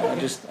Dustin. I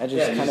just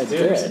kind of just do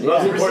do it. it.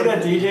 Most You ever see that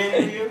important, DJ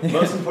interview?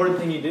 most important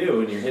thing you do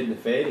when you're hitting the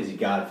fade is you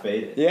gotta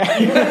fade it. Yeah.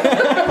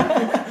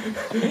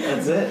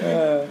 That's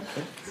it.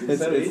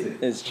 It's so easy.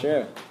 It's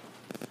true.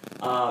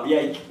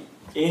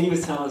 Andy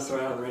was telling a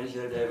story on the range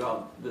the other day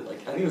about, I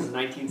think it was the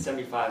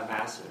 1975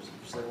 Masters,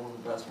 which is like one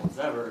of the best ones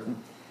ever.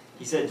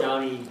 He said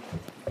Johnny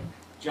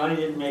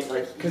didn't make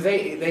like... Because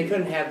they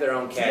couldn't have their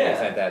own caddies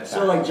at that time.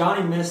 So like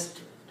Johnny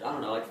missed, I don't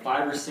know, like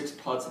 5 or 6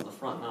 putts on the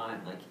front 9,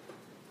 like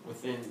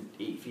within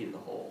 8 feet of the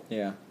hole.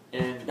 Yeah.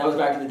 And that was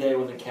back in the day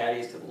when the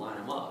caddies could line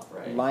them up,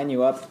 right? Line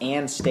you up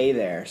and stay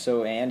there.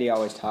 So Andy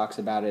always talks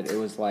about it. It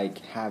was like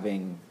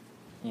having,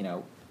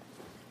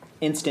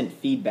 instant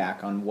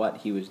feedback on what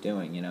he was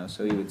doing,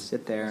 So he would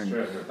sit there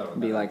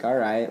and be like, all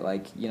right,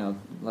 like,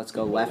 let's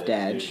go left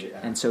edge.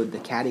 And so the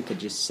caddy could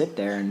just sit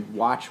there and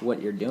watch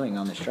what you're doing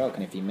on the stroke.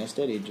 And if you missed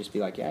it, he'd just be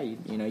like, yeah,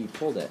 you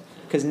pulled it.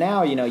 Because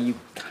now, you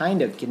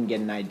kind of can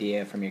get an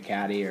idea from your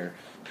caddy or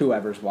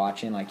whoever's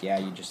watching, like, yeah,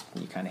 you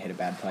kind of hit a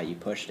bad putt, you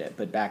pushed it.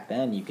 But back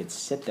then, you could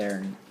sit there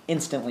and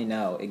instantly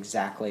know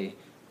exactly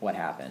what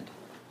happened.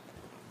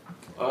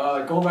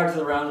 Going back to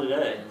the round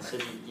today, you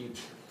said you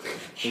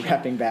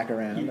Wrapping back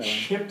around. You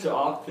chipped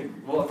off the...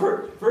 Well,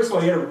 first of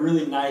all, you had a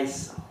really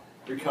nice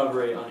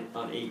recovery on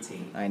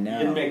 18. I know. You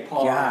didn't make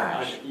par.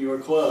 Gosh. You were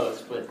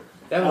close, but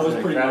that was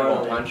an pretty incredible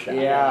gnarly. punch shot.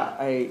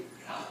 Yeah,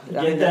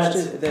 Get that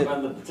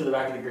to the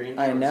back of the green.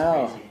 I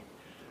know. Crazy.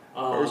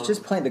 It was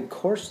just playing. The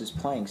course is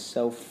playing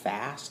so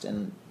fast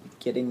and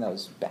getting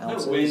those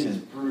bounces. That wind is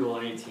and, brutal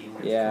on 18.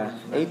 yeah,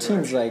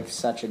 18's like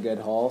such a good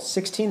hole.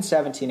 16,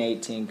 17,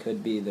 18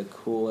 could be the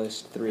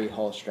coolest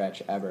 3-hole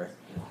stretch ever.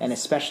 And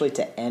especially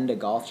to end a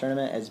golf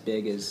tournament as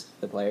big as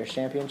the Players'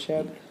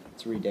 Championship,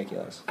 it's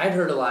ridiculous. I've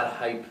heard a lot of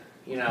hype,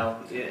 and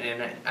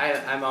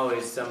I'm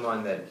always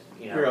someone that,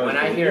 when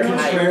I hear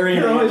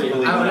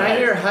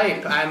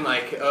hype, I'm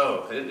like,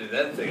 oh,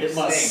 that thing it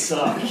must stinks.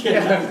 suck.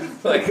 Yeah,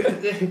 like,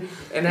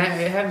 and I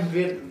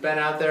haven't been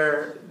out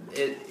there.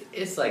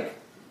 It's like,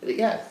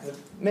 yeah,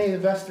 maybe the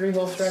best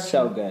 3-hole stretch.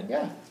 So good.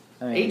 Yeah.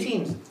 I mean,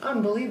 18's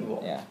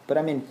unbelievable. Yeah, but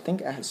I mean,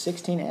 think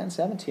 16 and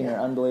 17 are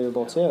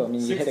unbelievable too. I mean,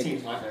 you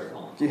 16's my favorite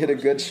hole. hit a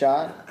good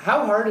shot.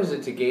 How hard is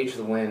it to gauge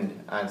the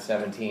wind on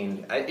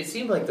 17? It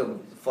seemed like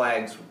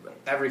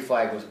every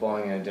flag was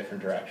blowing in a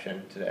different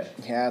direction today.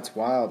 Yeah, it's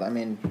wild. I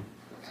mean,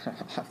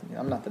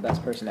 I'm not the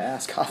best person to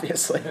ask,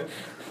 obviously.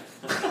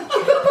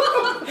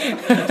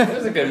 That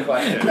was a good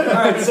question. All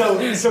right,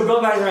 so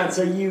go back around.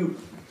 So you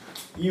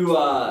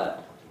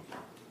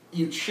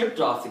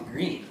chipped off the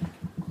green.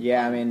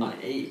 Yeah, I mean, on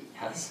 8.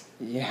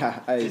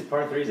 yeah, It's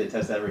par 3s they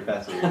test every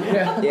facet.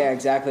 yeah,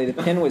 exactly.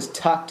 The pin was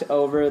tucked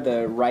over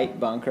the right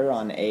bunker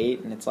on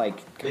 8, and it's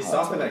like They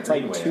softened that it's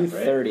like green way up,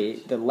 230,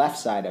 right? the left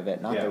side of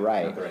it, not the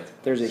right. Not the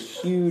right. There's a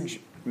huge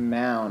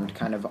mound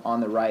kind of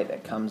on the right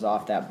that comes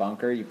off that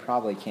bunker. You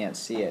probably can't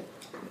see it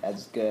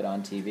as good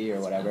on TV or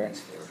whatever.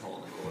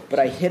 But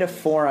I hit a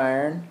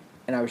 4-iron,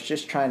 and I was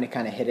just trying to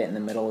kind of hit it in the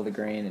middle of the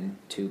green and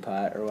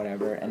 2-putt or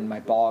whatever, and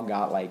my ball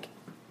got like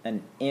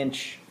an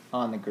inch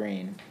on the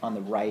green on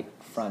the right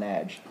front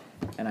edge.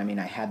 And I mean,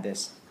 I had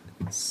this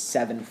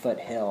 7-foot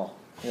hill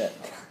that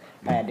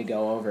I had to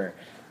go over.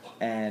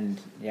 And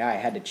yeah, I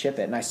had to chip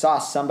it. And I saw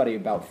somebody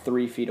about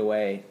 3 feet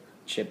away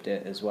chipped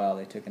it as well.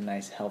 They took a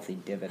nice healthy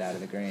divot out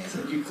of the green.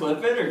 Did you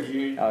clip it or did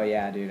you? Oh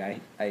yeah, dude,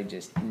 I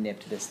just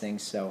nipped this thing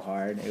so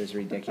hard. It was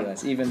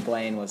ridiculous. Even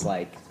Blaine was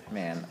like,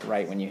 man,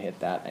 right when you hit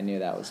that, I knew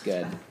that was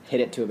good.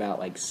 Hit it to about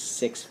like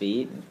 6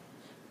 feet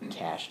and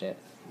cashed it.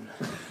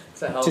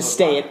 It's a hell of To a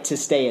stay putt. to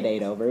stay at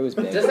 8 over. It was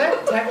big. Does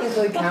that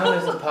technically count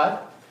as a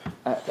putt?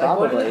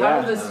 Probably, how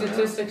yeah. do the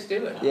statistics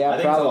do it? Yeah, I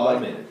think it's all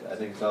probably. automated. I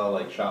think it's all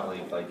like shot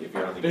length, like if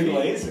you're on the Big tee.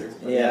 laser.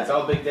 Yeah, it's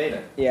all big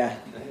data. Yeah.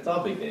 It's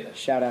all big data.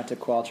 Shout out to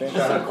Qualtrics.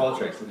 Shout out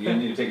Qualtrics. You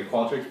need to take a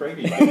Qualtrics break?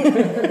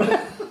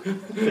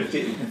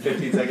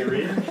 15-second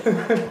read?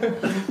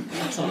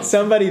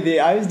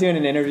 I was doing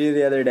an interview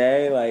the other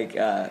day, like,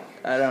 I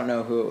don't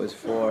know who it was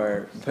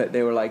for, but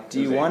they were like, do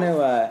you want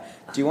to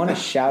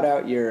shout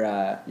out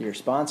your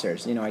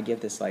sponsors? You know, I give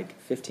this like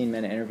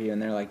 15-minute interview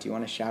and they're like, do you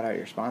want to shout out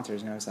your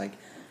sponsors? And I was like,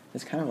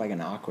 it's kind of like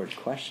an awkward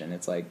question.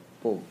 It's like,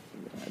 well,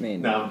 I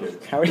mean, No, I'm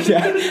good. how are you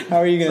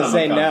going to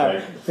say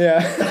no?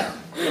 Yeah.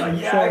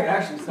 I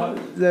actually thought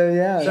it. So,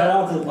 yeah. Shout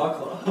out to the Buck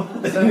Club.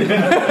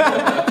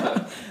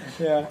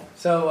 Yeah.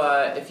 So,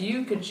 if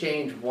you could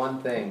change one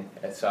thing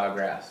at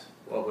Sawgrass,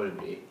 what would it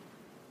be?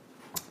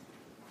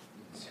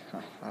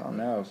 I don't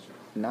know.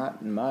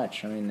 Not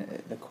much. I mean,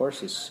 the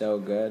course is so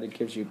good. It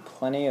gives you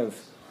plenty of...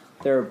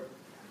 There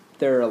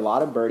are a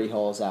lot of birdie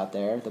holes out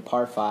there. The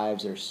par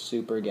 5s are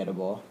super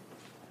gettable.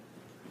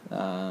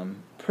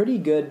 Pretty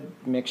good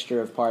mixture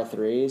of par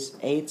 3s.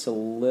 8's a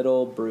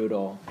little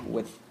brutal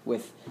with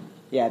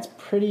it's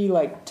pretty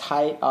like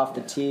tight off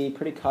the tee,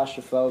 pretty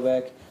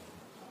claustrophobic,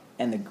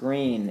 and the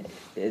green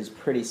is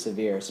pretty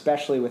severe,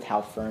 especially with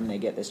how firm they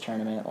get this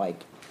tournament.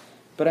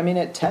 But I mean,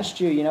 it tests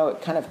you. You know,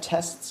 it kind of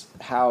tests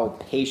how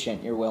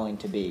patient you're willing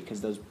to be, because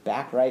those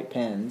back right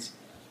pins,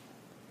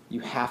 you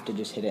have to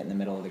just hit it in the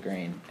middle of the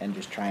green and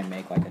just try and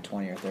make like a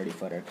 20 or 30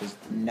 footer, because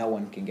no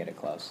one can get it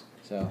close.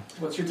 So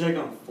What's your take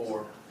on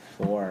 4?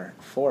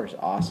 4 is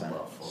awesome.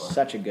 Love 4.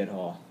 Such a good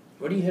hole.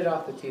 What do you hit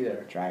off the tee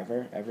there?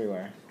 Driver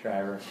everywhere.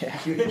 Driver. Yeah.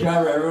 You hit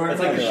driver everywhere. That's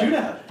like a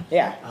shootout.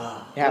 Yeah. You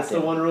have That's to.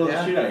 the one rule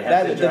Yeah. of the shootout. You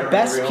have to The drive on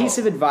best every piece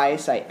hole. of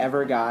advice I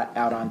ever got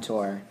out on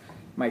tour,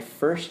 my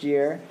first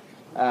year,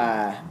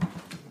 I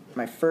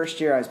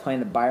was playing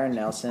the Byron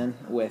Nelson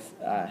with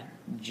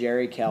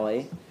Jerry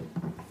Kelly,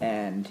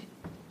 and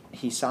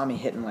he saw me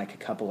hitting like a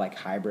couple like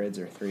hybrids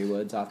or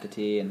 3-woods off the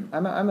tee, and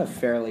I'm a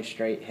fairly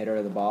straight hitter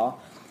of the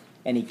ball,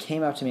 and he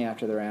came up to me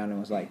after the round and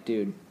was like,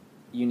 dude,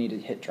 you need to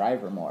hit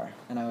driver more.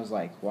 And I was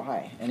like,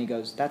 why? And he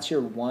goes, that's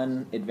your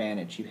one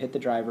advantage. You hit the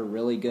driver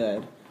really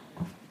good.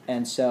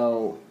 And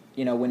so,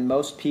 you know, when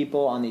most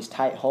people on these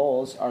tight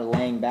holes are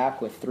laying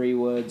back with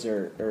 3-woods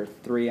or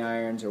 3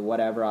 irons or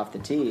whatever off the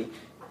tee,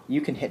 you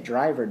can hit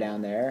driver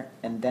down there,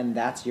 and then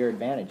that's your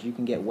advantage. You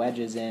can get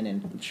wedges in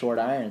and short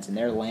irons, and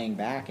they're laying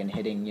back and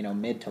hitting, you know,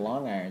 mid to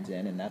long irons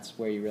in, and that's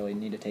where you really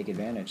need to take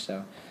advantage.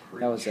 So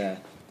that was a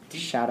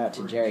shout out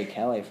to Jerry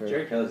Kelly for...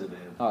 Jerry Kelly's a man.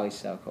 Oh, he's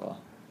so cool.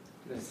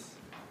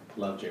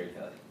 Love Jerry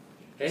Kelly.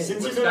 Hey,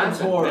 Since you've been on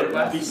Wisconsin, tour,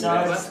 Midwest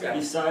besides guy.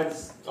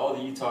 besides all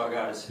the Utah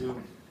guys, who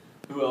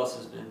else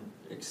has been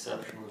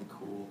exceptionally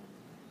cool?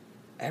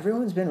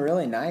 Everyone's been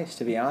really nice,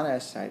 to be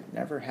honest. I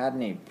never had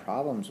any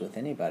problems with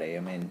anybody. I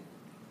mean,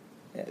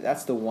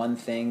 that's the one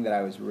thing that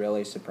I was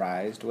really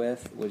surprised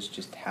with, was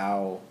just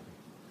how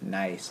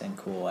nice and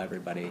cool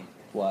everybody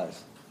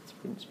was.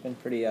 It's been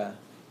pretty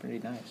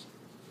nice.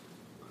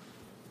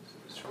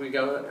 Should we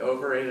go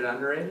overrated,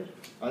 underrated?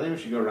 I think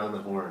we should go around the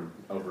horn.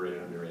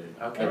 Overrated, underrated.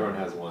 Okay. Everyone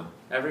has one.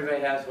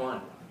 Everybody has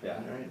one. Yeah.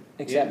 All right.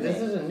 Except this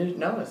me. is a new.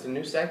 No, it's a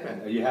new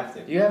segment. You have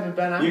to. You haven't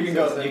been on. You can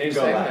since go. the You new can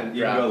go segment last.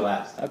 You can go dropped.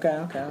 last.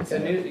 Okay. It's a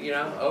new. You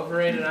know,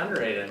 overrated,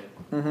 underrated.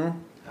 Mm-hmm.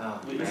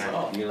 Oh Lead us man.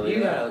 off. You gonna lead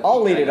You it gotta- off?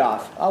 I'll lead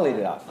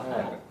it off. All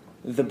right.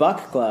 The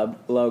Buck Club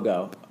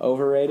logo,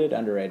 overrated,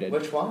 underrated?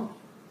 Which one?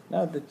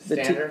 No, the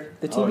Standard?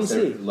 the Oh, is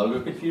there TBC.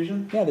 logo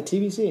confusion? Yeah, the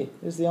TBC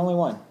is the only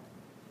one.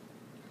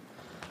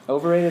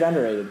 Overrated,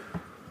 underrated.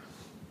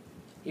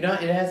 You know,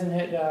 it hasn't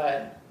hit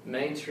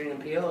mainstream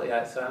appeal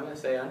yet, so I'm gonna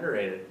say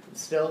underrated.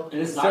 Still,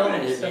 It's still, not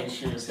going to hit still,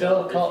 mainstream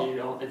still a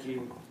cult. if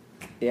you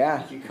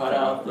Yeah, cut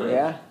out the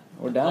yeah,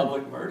 we're done.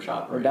 public merch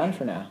operation. We're done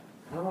for now.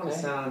 I don't want to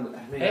Hey. sound.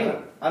 I mean, Hey,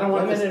 I don't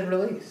want this. limited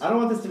release. I don't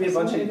want this to be a That's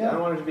bunch the of. way to go. I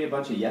don't want it to be a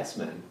bunch of yes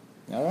men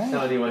All right.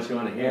 telling you what you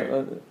want to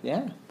hear.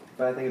 Yeah.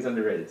 But I think it's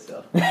underrated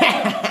still. I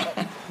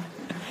think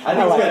I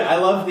it's like good. it. I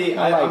love the.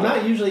 I like I'm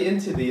not usually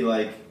into the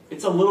like.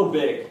 It's a little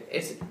big.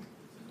 It's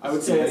I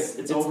would say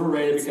it's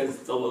overrated because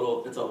it's a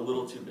little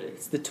too big.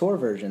 It's the tour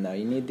version, though.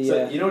 You need the.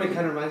 So you know what it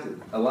kind of reminds me.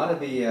 A lot of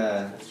the.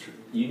 That's true.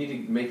 You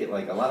need to make it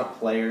like a lot of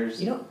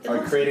players You know, it are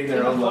looks creating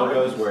their kind own of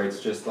logos fun. where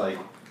it's just like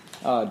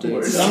Oh, dude!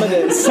 Word. Some of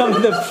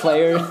the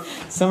players,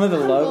 some of the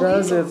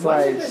logos, it's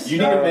like you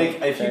need to so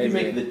make if you crazy. can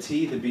make the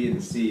T, the B, and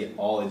the C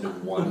all into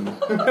one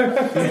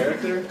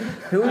character.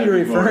 Who are I'd you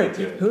be more referring?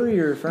 into it. Who are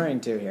you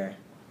referring to here?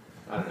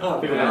 I don't know.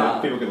 Oh, People, yeah.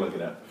 people can look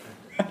it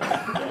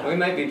up. we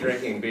might be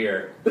drinking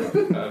beer.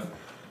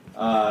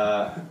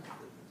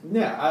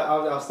 Yeah,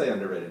 I'll stay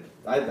underrated.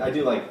 I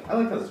do like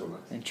how this one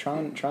looks. And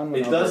Tron It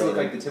went does look overrated.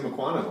 like the Tim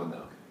Aquana one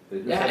though.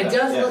 Yeah, it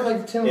does look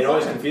like Tim. It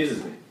always Hortons.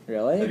 confuses me.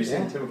 Really? Have you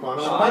seen Yeah. Timuquana?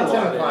 Oh, I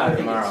love it. I think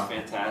Tomorrow. it's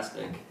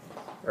fantastic.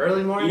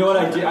 Early morning. You know what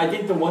I do? I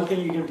think the one thing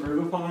you can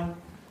improve upon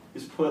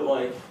is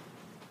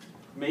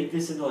make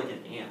this into like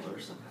an antler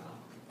somehow.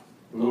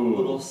 Ooh.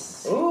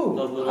 Ooh.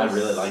 The little I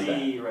really like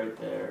C right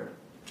there.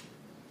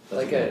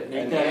 Like That's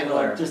Make an that into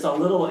antler. like just a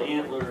little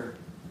antler.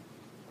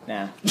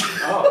 Nah.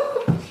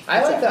 Oh,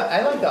 I like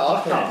the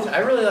alternates. I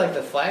really like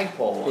the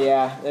flagpole one.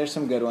 Yeah, there's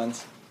some good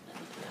ones.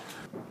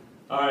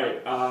 all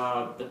right.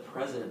 The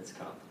President's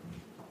Cup.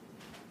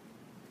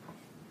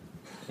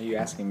 Are you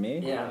asking me?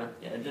 Yeah,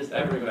 just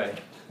Everybody.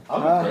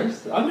 I'll go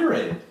first.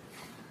 Underrated.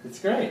 It's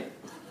great.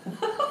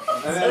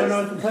 I don't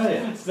know what to tell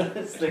you.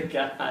 That's the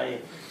guy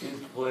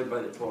employed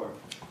by the tour.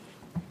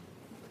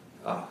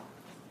 Oh,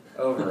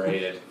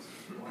 overrated.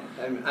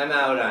 I'm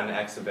out on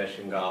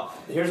exhibition golf.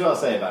 Here's what I'll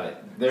say about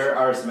it. There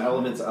are some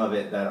elements of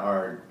it that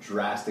are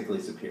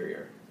drastically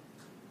superior.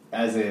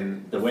 As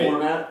in The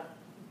format.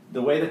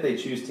 the way that they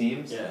choose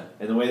teams, Yeah.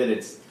 and the way that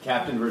it's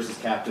captain versus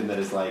captain that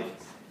is like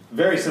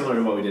very similar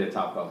to what we did at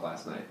Topgolf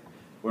last night.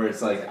 Where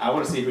it's like, I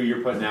want to see who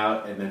you're putting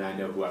out, and then I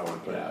know who I want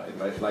to put out.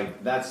 And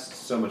like that's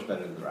so much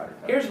better than the Ryder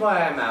Cup. Here's why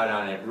I'm out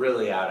on it,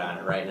 really out on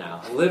it right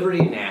now.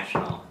 Liberty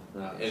National.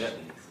 Oh, It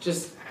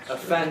just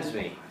offends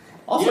me.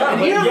 Also, yeah, and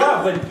but, you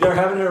know- but they're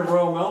having it at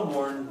Royal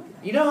Melbourne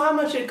You know how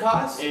much it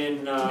costs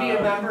in. to be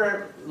a member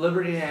at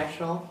Liberty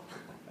National?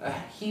 A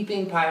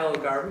heaping pile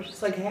of garbage.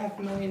 It's like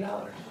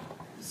 $500,000.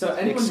 So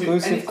anyone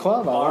Exclusive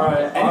club. I All like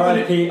right,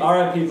 Anybody-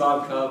 R.I.P.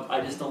 Bob Cub.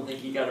 I just don't think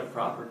he got a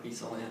proper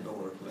piece of land to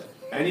work with.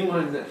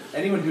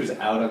 anyone who's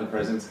out on the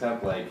President's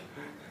Cup, like,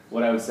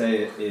 what I would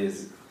say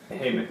is,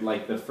 hey,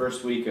 like the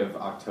first week of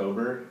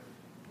October,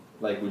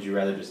 like, would you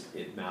rather just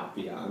it not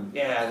be on?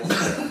 Yeah,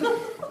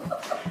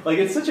 Like,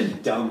 it's such a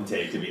dumb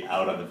take to be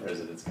out on the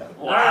President's Cup.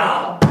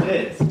 Wow.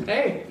 It is.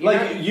 hey,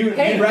 Like, you'd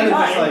rather you know,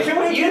 just, like...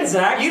 Can we get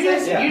Zach?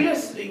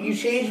 you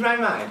changed my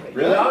mind.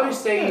 Really? You always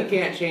say you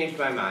can't change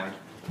my mind.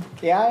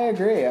 Yeah, I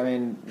agree. I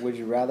mean, would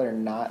you rather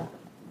not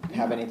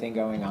have anything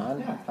going on?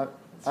 Yeah.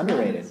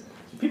 Underrated.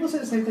 People say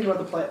the same thing about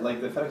the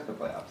FedEx Cup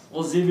playoffs.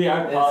 Well, ZB,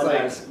 I It's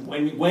apologize.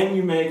 When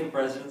you make a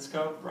President's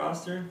Cup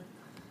roster,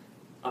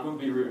 I'm gonna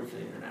be rooting for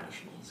the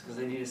internationals because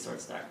they need to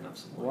start stacking up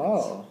some wins.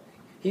 Whoa.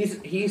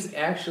 He's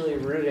actually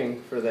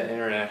rooting for the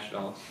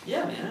internationals.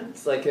 Yeah, man.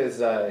 It's like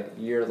his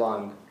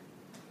year-long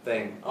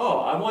thing. Oh,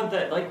 I want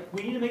that. Like,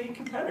 we need to make it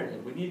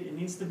competitive. It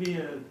needs to be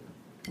a.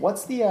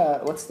 What's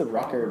the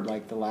record,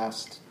 like the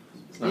last...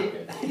 It's not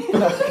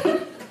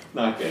good.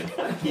 Not good.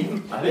 I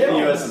think the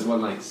U.S. has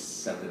won like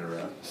 7 in a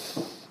row.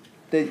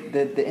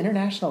 The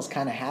internationals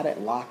kind of had it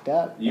locked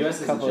up.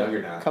 U.S. is a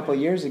juggernaut. A couple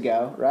years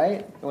ago,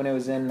 right? When it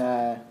was in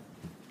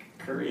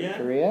Korea?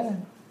 Korea?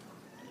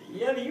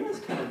 Yeah, the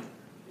U.S.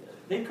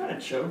 they kind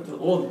of choked.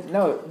 Well,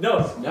 No.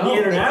 the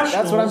internationals.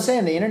 That's what I'm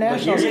saying. The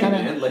internationals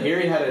kind of...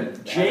 Lahiri had a...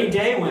 Jay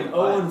Day went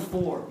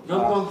 0-4.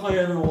 Number one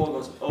player in the world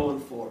goes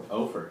 0-4.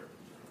 Over.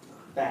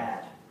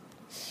 Bad.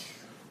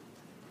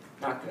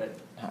 Not good.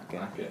 Not good.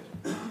 Not good.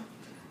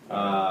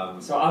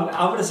 So I'm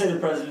going to say the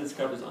President's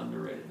Cup is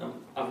underrated.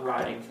 I'm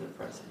riding for the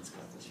President's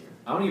Cup this year.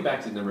 I want to get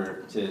back to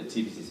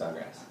TPC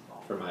Sawgrass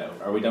for my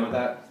over. Are we done with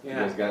that?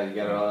 Yeah. You got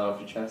it all off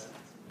your chest?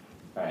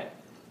 All right.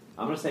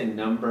 I'm going to say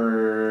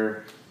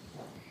number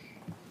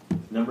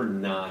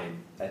 9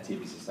 at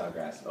TPC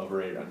Sawgrass.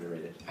 Overrated,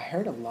 underrated. I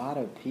heard a lot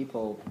of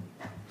people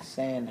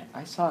saying...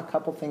 I saw a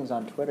couple things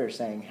on Twitter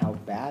saying how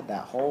bad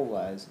that hole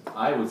was.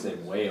 I would say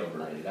way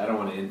overrated. I don't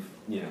want to,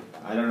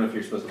 I don't know if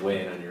you're supposed to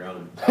weigh in on your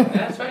own.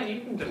 That's fine.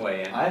 You can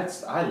weigh in. I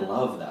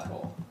love that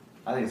hole.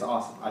 I think it's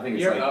awesome. I think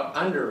it's You're like...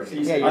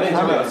 underrated. Yeah, I think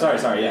underrated.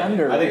 it's sorry, yeah.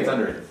 Underrated. I think it's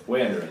underrated.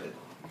 Way underrated.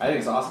 I think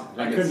it's awesome. I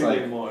think couldn't it's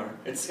agree more.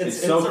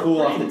 It's so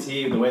cool off the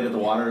tee, the way that the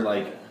water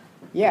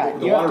Yeah,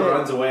 the you have water to...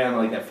 runs away on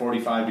like that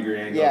 45-degree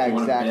angle. Yeah, if you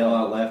want exactly. to bail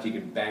out left, you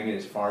can bang it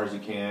as far as you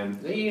can.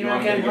 You're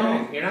not getting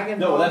home. You're not getting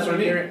No, home. that's what I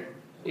mean.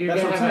 You're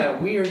That's going what to I'm have a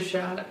saying. weird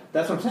shot.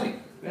 That's what I'm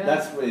saying. Yeah.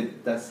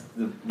 That's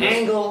the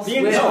Angles.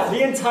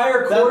 The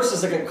entire course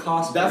is like a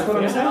cost. That's what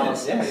I'm saying.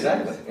 analysis. Yeah,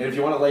 exactly. And if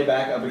you want to lay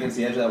back up against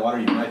the edge of that water,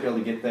 you might be able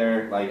to get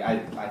there. Like I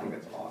think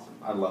that's awesome.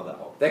 I love that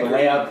hole. That the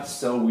green- layup's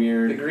so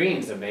weird. The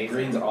green's amazing.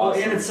 Green's Well,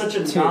 awesome. and it's such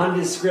a Dude.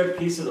 nondescript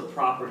piece of the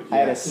property. I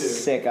had a too.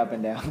 sick up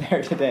and down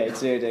there today,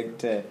 too,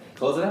 to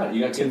Close it out.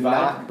 You got good vibe.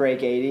 not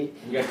break 80.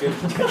 You got good.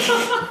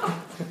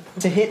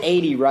 To hit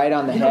 80 right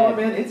on the You know head.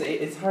 what, man?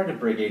 It's hard to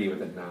break 80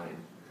 with a 9.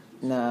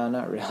 No,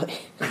 not really.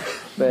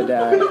 But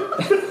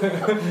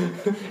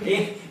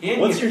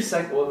What's your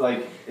second? Well,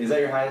 like, is that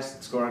your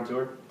highest score on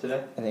tour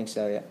today? I think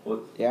so, yeah. What?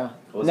 Yeah.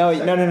 What's No,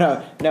 the no,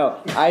 second? no.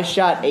 I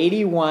shot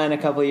 81 a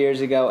couple years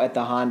ago at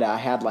the Honda. I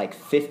had like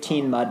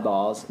 15 mud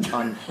balls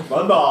on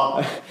One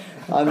ball.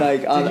 on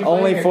Did on you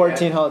only play or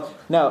 14 holes.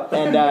 No,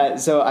 and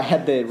so I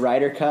had the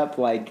Ryder Cup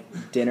like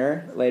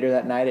dinner later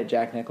that night at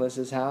Jack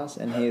Nicklaus's house,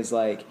 and he was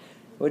like,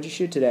 "What'd you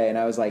shoot today?" And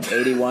I was like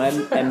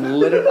 81, and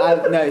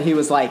literally, he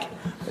was like,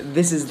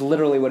 "This is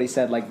literally what he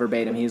said, like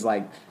verbatim." He was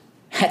like,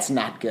 "That's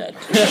not good."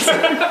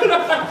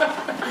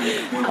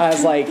 I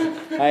was like,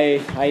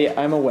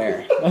 I'm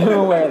aware. I'm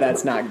aware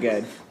that's not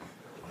good.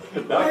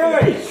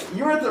 Wait,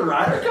 you were at the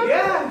Ryder Cup?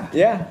 Yeah.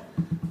 Yeah.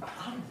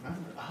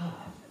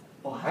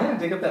 I didn't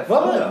dig up that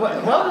What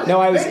photo. No,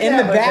 I was in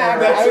the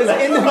back. I was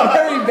in the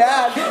very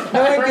back.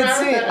 No one could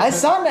see it. I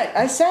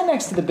sat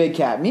next to the big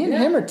cat. Me and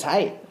him are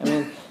tight. I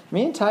mean,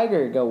 me and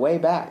Tiger go way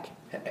back.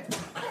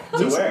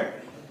 To where?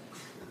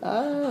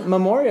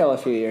 Memorial a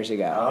few years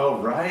ago.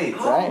 Oh, right.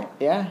 Right?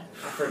 Yeah.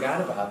 I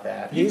forgot about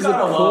that. He's the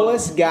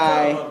coolest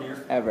guy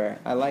ever.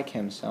 I like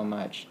him so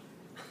much.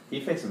 He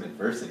faced some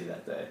adversity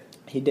that day.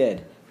 He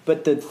did.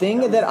 But the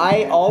thing that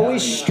I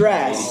always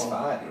stress, 85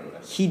 or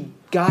whatever. he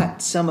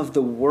got some of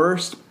the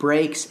worst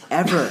breaks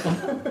ever.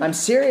 I'm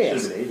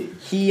serious. Should've been 80.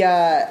 He,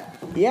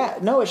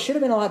 it should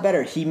have been a lot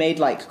better. He made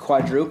like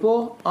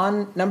quadruple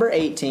on number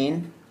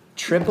 18,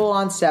 triple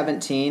on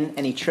 17,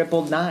 and he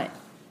tripled 9.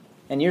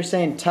 And you're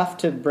saying tough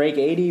to break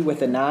 80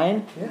 with a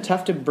 9? Yeah.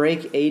 Tough to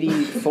break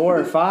 84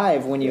 or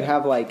 5 when you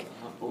have like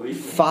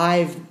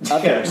 5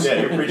 others.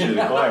 Yeah, you're preaching to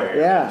the choir.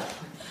 Yeah.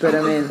 But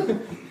I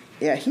mean,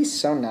 yeah, he's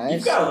so nice.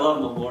 You've got to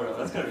love Memorial.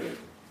 That's gotta be good.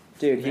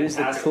 Dude, he was the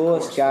Fantastic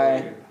coolest course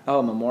guy. for you.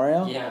 Oh,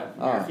 Memorial? Yeah,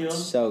 Oh, Muirfield.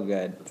 so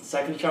good. The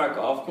second shot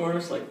golf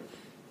course, like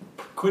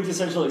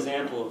quintessential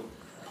example of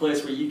a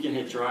place where you can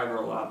hit driver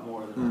a lot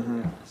more than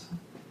other guys.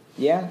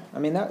 Yeah, I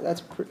mean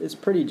it's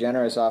pretty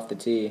generous off the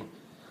tee.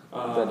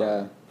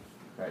 But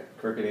Right,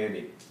 Kirk and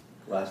Andy.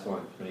 Last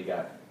one. What do you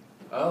got?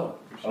 Oh,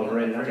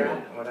 Overrated, I forgot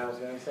underrated. what I was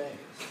going to say.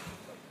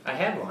 I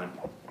had one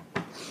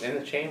in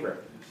the chamber.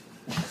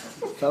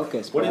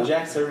 focus. What bro. did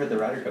Jack serve at the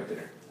Ryder Cup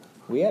dinner?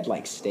 We had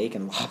like steak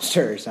and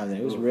lobster or something.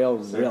 It was real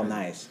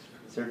nice.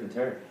 Surf and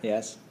turf.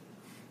 Yes.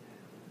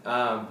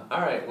 All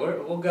right,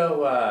 we'll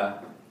go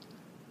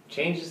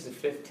changes to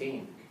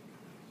 15.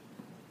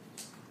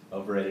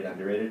 Overrated,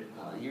 underrated?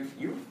 You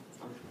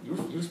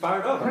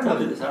fired up. I don't I'm telling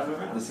know you this halfway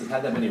around. This has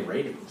had that many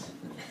ratings.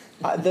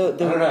 The I don't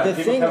know, the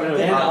people thing. coming in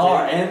with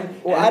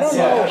And Well, I don't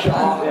know.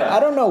 Yeah. I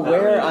don't know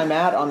where Really. I'm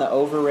at on the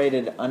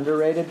overrated,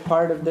 underrated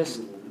part of this.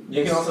 You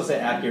this- can also say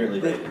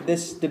accurately rated.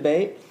 this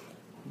debate,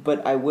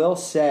 but I will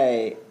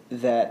say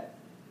that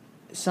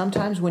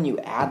sometimes when you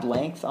add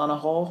length on a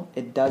hole,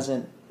 it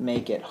doesn't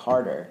make it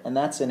harder. And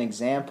that's an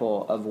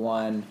example of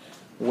one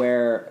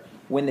where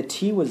when the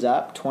tee was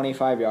up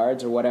 25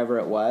 yards or whatever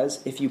it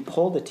was, if you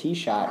pulled a tee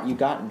shot, you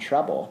got in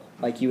trouble.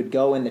 Like you would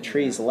go in the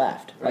trees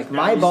left. Like Now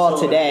my you ball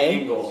still have today,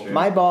 angle.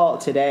 my ball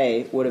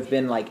today would have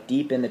been like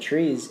deep in the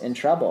trees in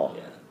trouble.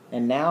 Yeah.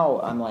 And now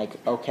I'm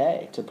like,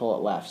 okay to pull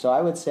it left. So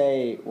I would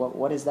say,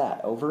 what is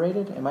that?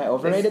 Overrated? Am I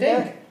overrated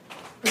there?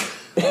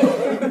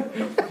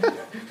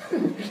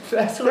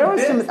 That's There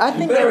was some. I You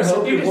think there better was.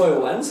 hope your boy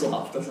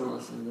Wensloff doesn't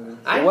listen to this.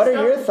 What are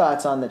your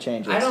thoughts on the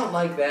changes? I don't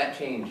like that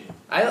change.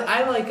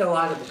 I like a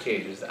lot of the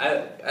changes.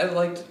 I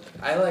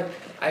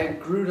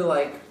grew to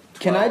like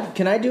 12.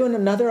 Can I do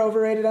another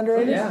overrated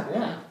underrated?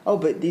 Yeah. Oh,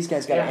 but these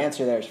guys got to Yeah.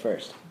 answer theirs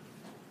first.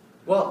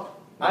 Well,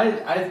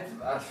 I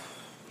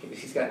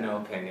he's got no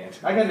opinion.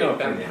 got no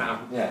Them opinion.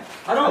 down. Yeah.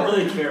 I don't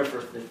really care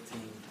for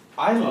 15.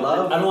 I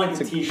love. I don't like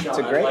the It's a- tee shot. it's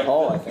a great I like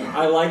hole, the- I think.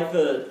 I like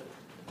the.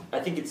 I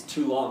think it's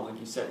too long, like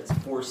you said. It's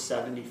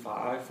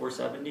 475,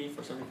 470,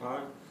 475.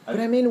 But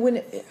I mean,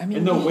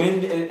 And the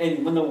wind,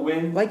 and when the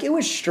wind. like it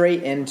was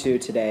straight into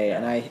today,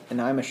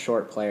 and I'm a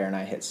short player, and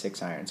I hit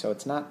 6-iron, so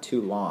it's not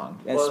too long,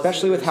 Well,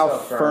 especially with it's how so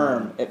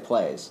firm it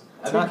plays.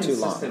 It's I've not been too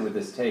consistent long. with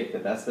this take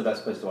that that's the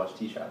best place to watch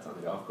tee shots on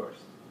the golf course.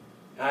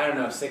 I don't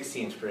know.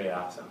 16's pretty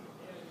awesome.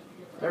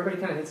 Everybody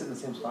kind of hits it in the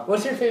same spot.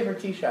 What's your favorite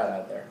tee shot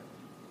out there?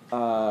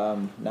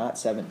 Not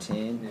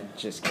 17. Yeah.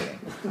 Just kidding.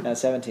 No,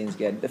 17's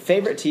good. The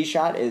favorite tee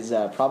shot is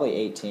probably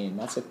 18.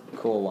 That's a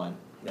cool one.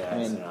 Yeah, I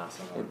that's mean, an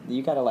awesome one.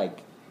 You got to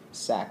like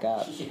sack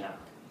up. Yeah.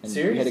 And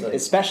Seriously? hit it,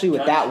 especially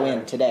with that Gotcha.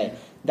 wind today.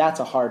 That's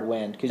a hard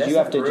wind because That's you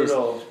have a to just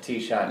brutal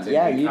tee shot to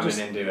Yeah, be you coming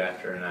just- into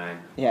after a 9.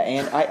 yeah.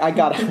 And I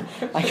got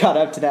I got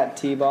up to that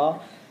tee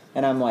ball,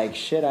 and I'm like,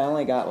 shit. I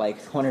only got like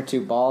 1 or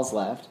 2 balls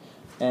left.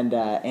 And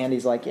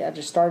Andy's like, yeah,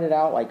 just started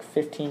out like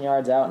 15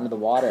 yards out into the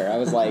water. I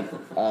was like,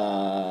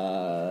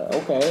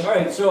 okay. All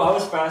right, so I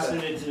was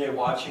fascinated today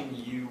watching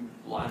you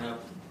line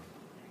up.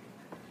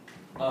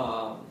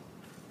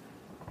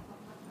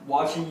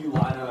 Watching you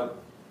line up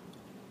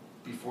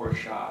before a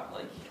shot,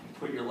 like you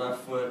put your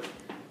left foot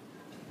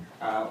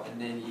out, and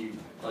then you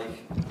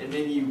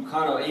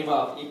kind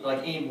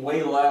of aim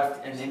way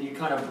left, and then you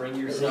kind of bring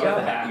yourself You got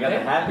back. the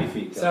happy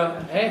feet.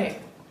 So, hey,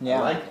 Yeah,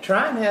 Like-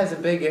 Tron has a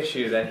big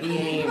issue that he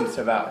aims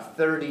about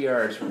 30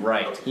 yards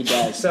right. he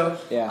does. So,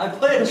 I Yeah.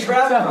 play a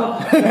trap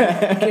golf.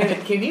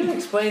 can you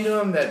explain to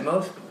him that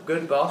most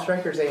good ball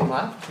strikers aim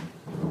left?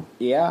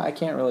 Yeah, I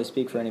can't really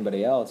speak for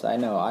anybody else. I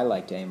know I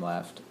like to aim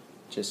left.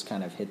 Just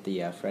kind of hit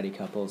the Freddie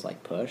Couples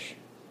like push.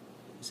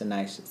 It's a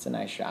nice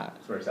shot.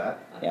 That's where it's at.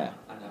 Yeah.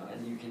 I know,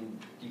 and you can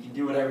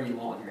do whatever you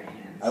want with your hands.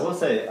 I will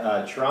say,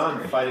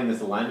 Tron fighting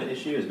this alignment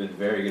issue has been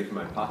very good for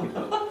my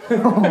pocketbook.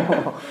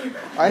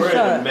 I We're in a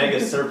thought. mega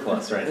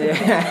surplus right now.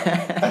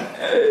 Yeah.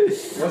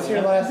 What's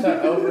your last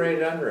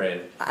overrated,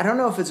 underrated? I don't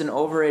know if it's an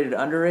overrated,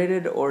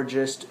 underrated, or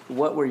just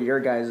what were your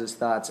guys'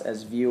 thoughts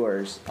as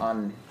viewers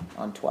on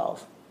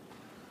 12?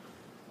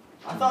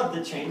 I thought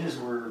the changes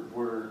were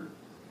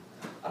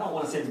I don't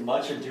want to say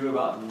much ado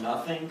about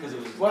nothing because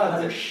it was Well,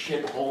 kind of a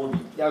shit hole.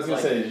 Yeah, I was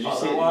gonna say, did you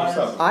see it? You otherwise.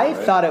 saw it before, I right?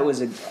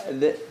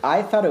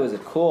 thought it was a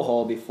cool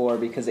hole before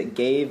because it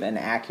gave an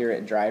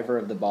accurate driver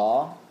of the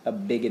ball a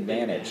big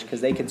advantage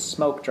because they could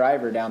smoke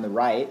driver down the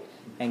right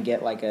and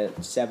get like a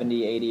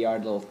 70, 80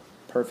 yard little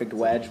perfect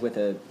wedge with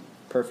a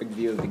perfect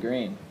view of the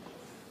green.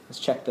 Let's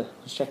check the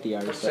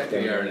yardage. Let's check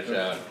the yardage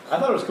out. I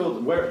thought it was cool.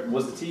 Where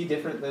was the tee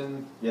different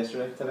than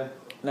yesterday, today?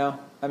 No,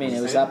 I mean Was it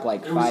it was same? up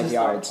like It was 5 just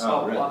yards.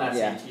 Oh, really? on that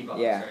Yeah, same tee box,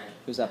 yeah. right?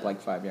 It was up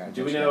like 5 yards.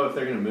 Do we know if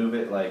they're going to move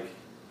it like?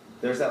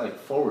 There's that like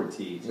forward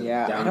tee.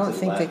 Yeah, down I don't to the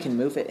think they left. can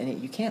move it, and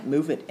you can't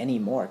move it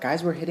anymore.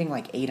 Guys were hitting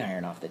like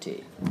 8-iron off the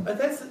tee.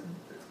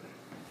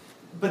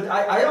 But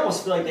I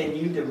almost feel like they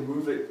need to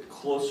move it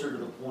closer to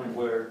the point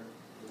where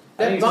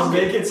That just bunker-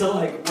 make it so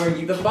like where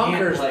you The can't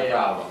bunker's the lay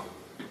out. problem.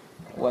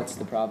 What's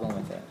the problem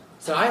with it?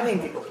 So I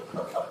think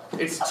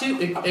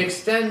it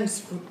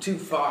extends too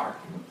far.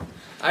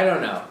 I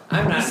don't know.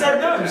 I'm not. You said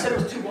an no. You architect. said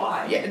it was too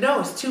wide. Yeah, no,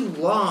 it's too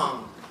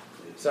long.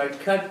 So I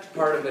cut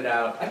part of it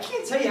out. I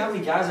can't tell you how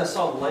many guys I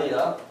saw lay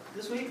up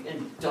this week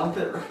and dump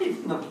it right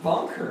in the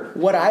bunker.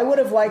 What I would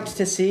have liked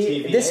to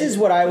see, TVA. this is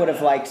what I would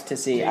have liked to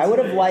see. I would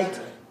have liked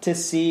to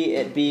see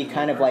it be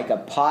kind of like a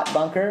pot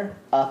bunker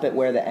up at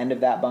where the end of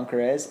that bunker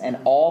is, and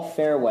all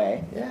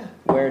fairway Yeah.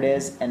 where it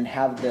is, and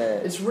have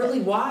the It's really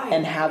wide.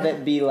 and have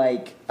it be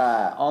like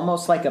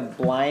almost like a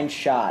blind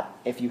shot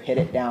if you hit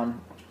it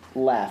down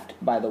left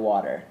by the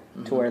water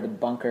to where the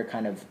bunker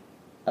kind of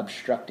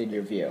obstructed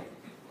your view.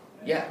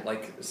 Yeah,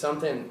 like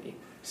something.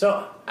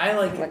 So I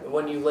like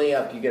when you lay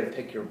up, you got to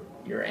pick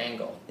your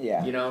angle.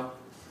 Yeah. You know.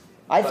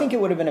 I think it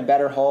would have been a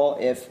better hole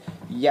if,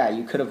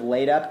 you could have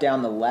laid up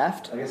down the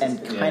left I guess and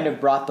it's- kind yeah. of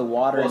brought the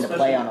water Well, into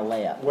play on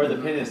especially a layup. Where the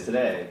pin is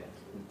today,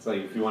 it's like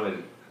if you want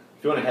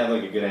to have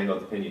like a good angle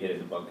at the pin, you hit it in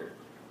the bunker.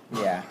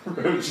 Yeah.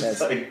 Which is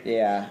That's- like,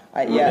 yeah.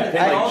 I, Well, yeah. the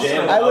pin, like,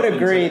 jammed I would up into-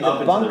 agree. up The into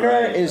the bunker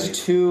right, is like-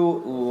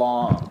 too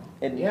long.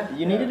 Yeah.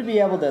 You needed to be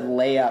able to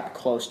lay up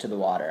close to the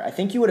water. I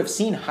think you would have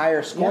seen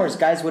higher scores. Yeah.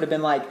 Guys would have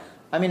been like,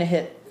 I'm going to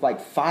hit like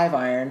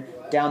 5-iron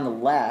down the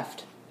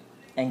left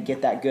and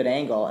get that good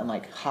angle and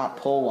like hot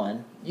pull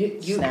one,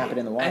 snap it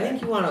in the water. I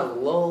think you want to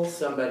lull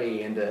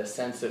somebody into a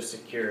sense of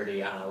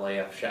security on a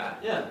layup shot.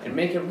 Yeah. And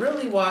make it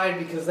really wide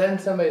because then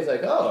somebody's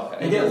like, oh.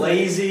 They get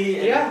lazy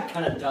and Yeah.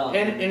 kind of dumb.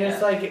 And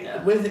it's like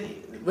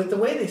with the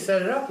way they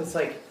set it up, it's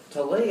like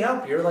to lay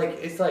up. You're like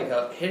it's like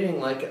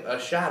hitting like a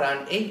shot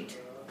on 8.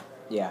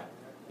 Yeah.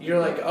 You're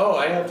like, oh,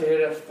 I have to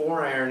hit a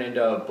 4-iron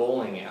into a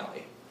bowling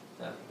alley.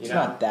 Yeah. You It's know?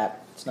 not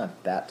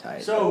that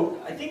tight. So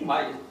I think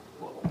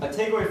a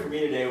takeaway for me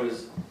today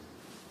was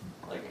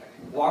like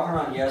walking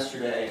around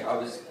yesterday. I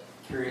was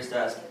curious to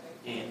ask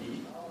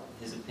Andy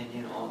his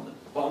opinion on the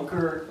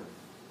bunker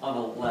on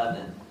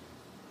 11.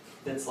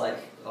 That's like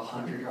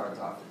 100 yards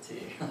off the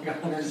tee, like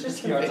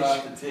 150 yards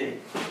off the tee,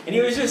 and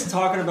he was just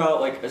talking about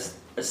like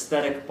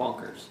aesthetic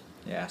bunkers.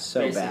 yeah,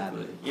 so basically.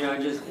 bad. You know,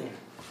 just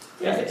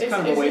it's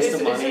kind of a waste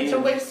of money. It's a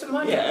waste of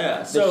money. Yeah.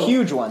 The So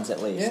huge ones,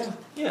 at least.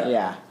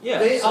 Yeah.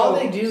 Yeah. All so-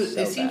 they do,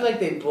 so it seems bad. like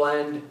they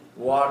blend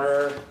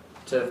water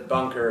to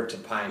bunker to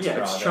pine straw.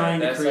 Yeah, it's trying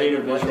to That's create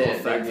like a what visual they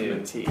effect do.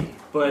 from the tee.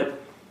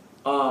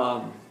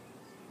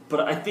 But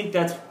I think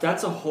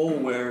that's a hole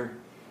where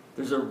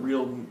there's a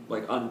real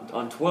like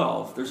on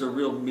 12. There's a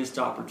real missed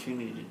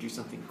opportunity to do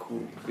something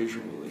cool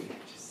visually.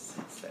 It just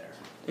sits there.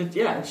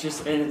 It's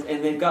just and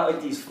they've got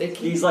like these They keep-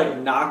 these like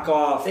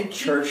knockoff they keep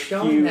church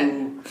showing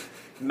hue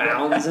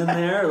mounds in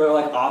there. They're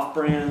like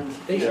off-brand.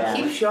 They Yeah.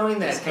 keep showing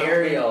This that kind of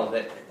aerial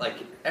that, like,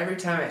 every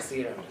time I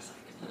see it, I'm just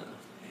like,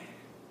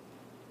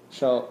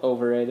 So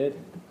overrated?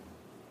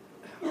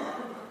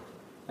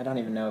 I don't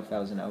even know if that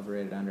was an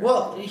overrated underrated.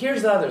 well,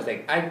 here's the other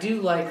thing. I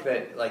do like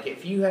that, like,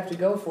 if you have to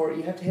go for it,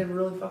 you have to hit a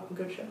really fucking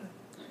good shot.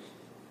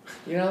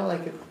 You know,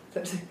 like,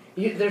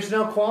 there's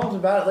no qualms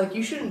about it. Like,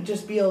 you shouldn't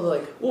just be able to,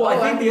 like, Well, I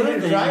think can the other hit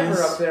a thing driver is-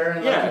 up there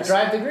and, yes. like,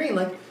 drive the green.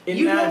 Like, In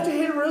you that- have to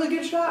hit a really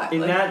good shot.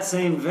 In Like, that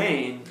same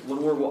vein,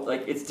 when we're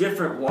like, it's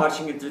different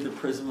watching it through the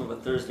prism of a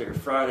Thursday or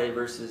Friday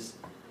versus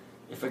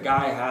if a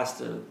guy has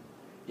to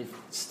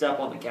step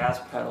on the gas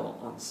pedal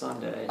on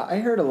Sunday. I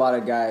heard a lot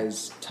of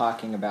guys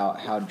talking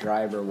about how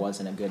driver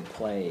wasn't a good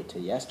play to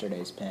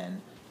yesterday's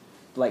pin.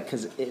 Like,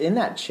 because in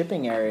that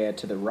chipping area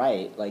to the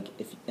right, like,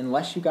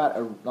 unless you got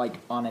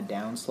on a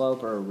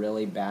downslope or a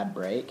really bad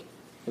break,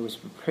 it was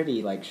a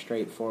pretty, like,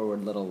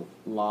 straightforward little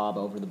lob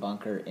over the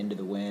bunker into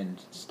the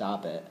wind,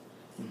 stop it.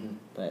 Mhm.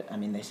 But, I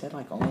mean, they said,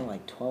 like, only,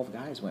 like, 12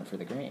 guys went for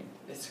the green.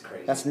 It's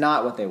crazy. That's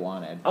not what they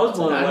wanted. I was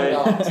blown I away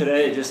don't know.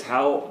 today just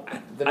how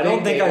The I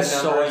don't big think I data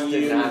saw numbers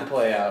did you. not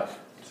play out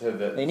to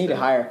the. They need to- a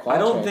higher I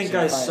quality. don't think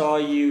I saw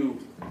you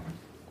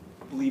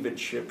leave a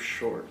chip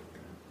short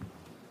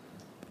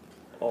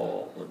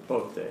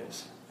both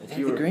days. If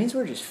you The were, greens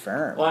were just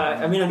firm. well,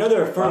 I mean, I know they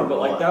were firm, but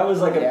like that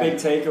was like a Yeah. big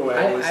takeaway.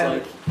 I- It was I-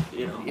 like,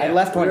 you know, Yeah, I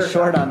left we one were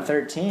short talking- on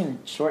 13,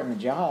 short in the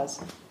jaws.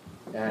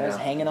 Yeah, I It was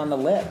know. hanging on the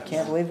lip.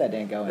 Can't believe that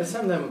didn't go in. But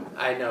some of them,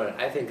 I know.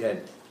 I think that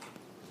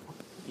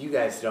you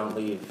guys don't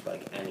leave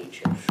like any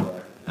chip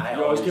short. I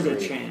You always give it a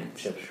leave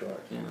chance. Chip short.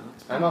 you know.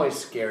 I'm always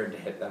scared to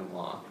hit them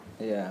long.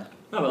 Yeah.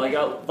 No,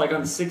 but like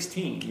on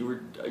 16, you were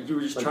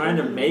just Like trying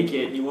to really? make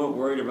it. You weren't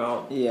worried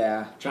about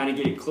Yeah. trying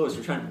to get it close.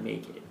 You're trying to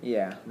make it.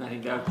 Yeah. And I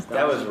think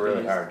That was a the really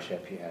biggest- hard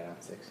chip you had on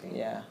 16.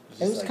 Yeah.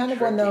 Just It was like kind of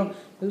one though. tricky.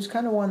 It was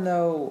kind of one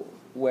though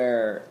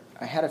where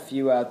I had a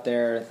few out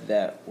there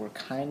that were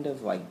kind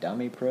of like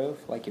dummy proof.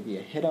 Like if you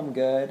hit them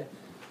good,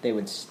 they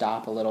would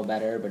stop a little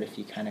better. But if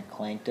you kind of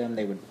clanked them,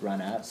 they would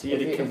run up. So you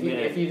had to commit.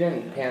 If you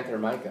didn't Panther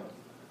Micah.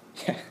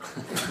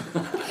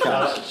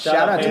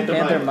 Shout out to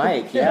Panther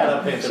Mike. Yeah. Shout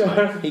out Panther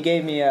Mike. He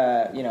gave me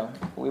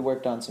we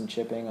worked on some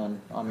chipping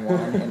on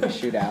one in the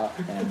shootout,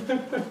 and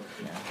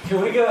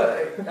Can we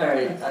go? All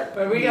right,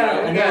 But we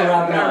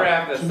gotta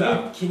wrap this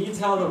up. Can you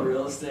tell the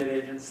real estate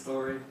agent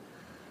story?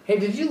 Hey,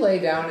 did you lay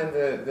down in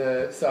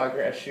the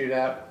Sawgrass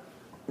shootout?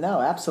 no,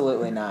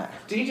 absolutely not.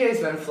 DJ's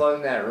been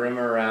floating that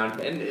rumor around,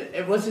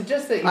 and was it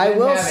just that you I didn't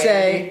will have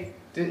say- Andy?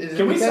 Is it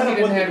Can we because set you up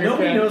didn't what have your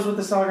nobody pen? knows what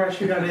the Sawgrass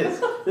Shootout is.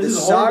 This The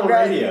is horrible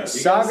radio. You gotta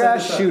set Sawgrass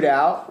this up.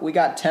 shootout. We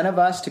got 10 of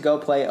us to go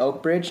play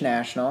Oak Bridge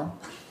National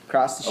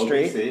across the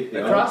street. OBC,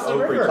 Across the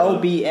Oak Ridge river.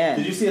 Club. OBN.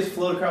 Did you see us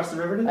float across the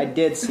river today? I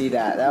did see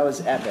that. That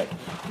was epic.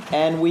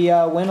 And we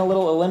went a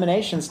little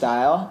elimination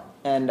style.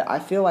 And I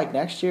feel like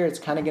next year it's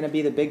kind of going to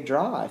be the big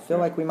draw. I feel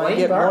like we might Wayne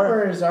get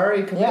Barber more. is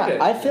already committed.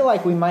 Yeah, I feel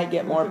like we might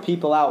get more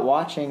people out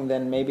watching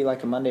than maybe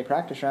like a Monday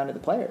practice round of the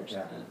players.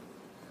 Yeah.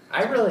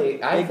 I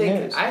Big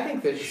news.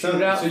 think the So-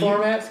 shootout so you-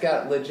 format's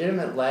got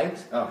legitimate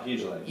legs. Oh,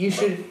 huge leg. You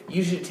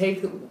should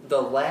take the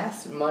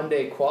last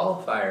Monday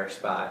qualifier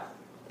spot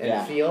in Yeah.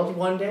 the field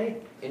one day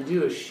and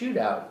do a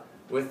shootout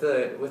with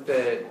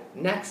the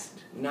next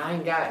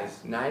 9 guys,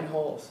 9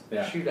 holes.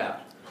 Yeah. Shootout.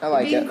 I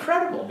like It'd be it.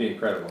 incredible. It'd be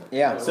incredible.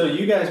 Yeah. So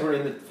you guys were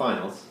in the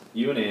finals.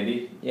 You and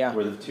Andy Yeah.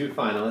 were the 2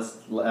 finalists.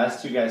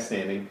 Last 2 guys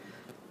standing.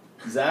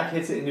 Zach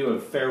hits it into a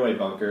fairway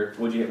bunker.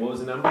 What was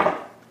the number?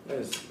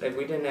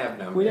 We didn't have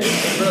numbers. We didn't.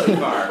 It's really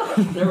far.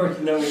 There were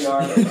no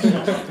yards. I mean,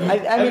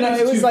 think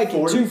it it's was like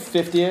 240.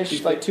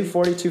 250-ish, like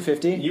 240,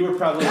 250. You were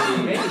probably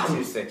Maybe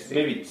 260.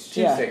 maybe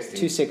Yeah, 260.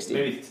 260.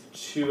 maybe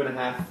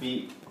 2.5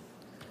 feet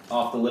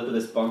off the lip of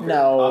this bunker.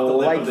 No, off the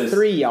lip like of this,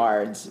 3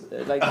 yards.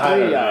 Like 3 I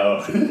don't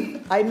yards. know.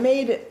 I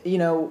made,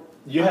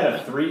 You had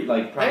a 3,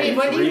 like probably I mean,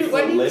 when a 3 you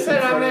foot lip said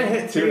in I'm front gonna of you.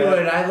 hit 2.5.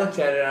 3-wood, I looked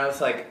at it and I was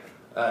like,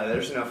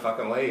 there's no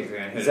fucking way he's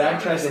gonna hit it.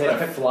 Zach tries to hit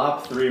a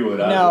flop 3-wood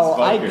out no, of this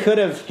bunker. I could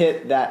have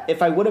hit that.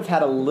 If I would have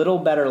had a little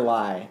better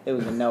lie, it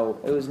was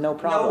no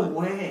problem. No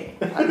way.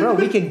 Bro,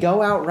 we could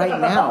go out right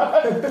now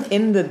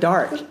in the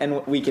dark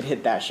and we could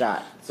hit that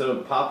shot. So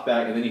it popped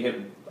back, and then you hit.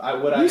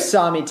 You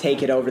saw me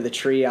take it over the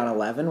tree on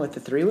 11 with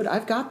the 3-wood.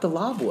 I've got the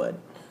lobwood.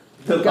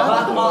 the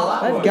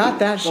I've got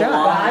that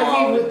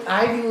shot. The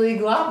Ivy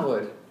League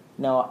lobwood.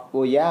 No,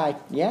 well, yeah,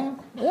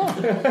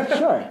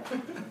 sure.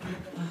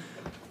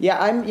 Yeah,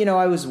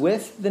 I was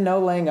with the no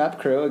laying up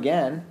crew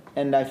again,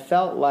 and I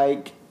felt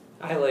like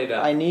I laid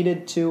up. I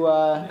needed to.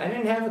 I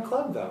didn't have a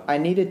club though. I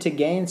needed to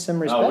gain some Oh,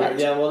 respect.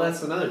 yeah, well,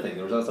 that's another thing.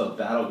 There was also a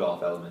battle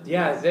golf element.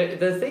 Yeah,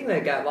 the thing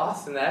that got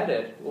lost in the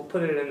edit, we'll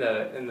put it on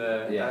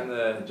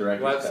the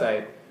director's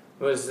website,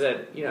 was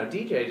that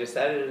DJ just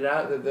edited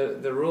out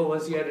that the rule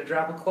was you had to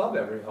drop a club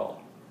every hole.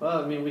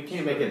 Well, I mean, we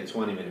can't make it a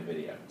 20-minute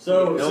video.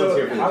 So, No one's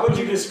here for how this. would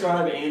you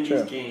describe Andrew's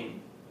Sure.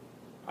 game?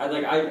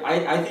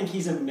 I think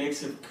he's a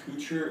mix of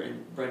Kuchar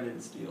and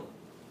Brendan Steele.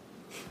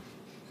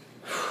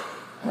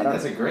 I think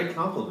that's a great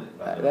compliment.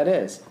 By the way. That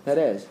is.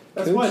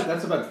 That's Cooch- what?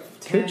 That's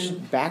about 10,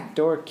 Cooch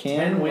backdoor Kim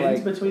 10 wins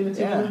like, between the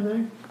two yeah. of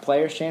them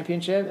Players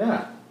Championship. there?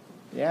 Yeah.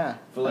 Yeah.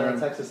 Valero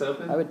Texas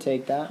Open? I would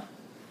take that.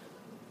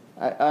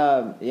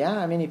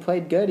 I mean, he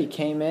played good. He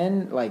came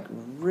in like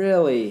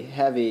really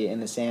heavy in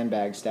the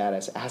sandbag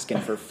status, asking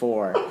for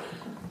 4.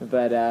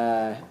 But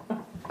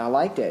I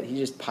liked it. He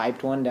just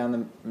piped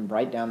one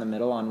right down the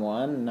middle on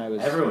one, and I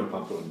was. Everyone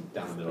pumped one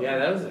down the middle. Yeah,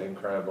 that was an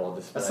incredible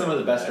display. That's some of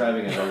the best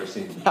driving I've ever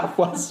seen. That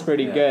was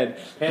pretty Yeah. good.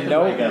 Panther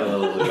Mike got a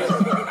little loose.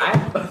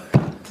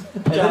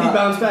 And then he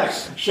bounced back.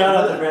 Shout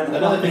out to Brandon.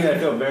 Another thing that I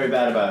feel very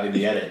bad about in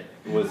the edit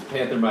was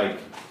Panther Mike.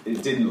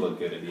 It didn't look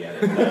good in the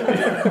edit.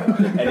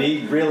 And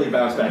he really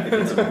bounced back and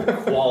did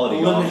some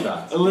quality golf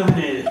shots.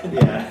 Eliminated.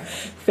 Yeah.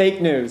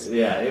 Fake news.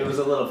 Yeah, it was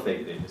a little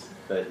fake news.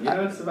 But,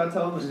 it's about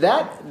telling the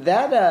story.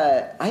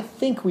 That I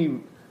think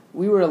we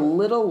were a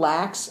little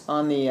lax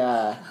on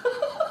the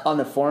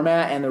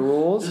format and the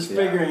rules. Just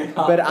figuring it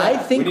out. But I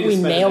think We need we to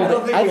spend nailed it. it. I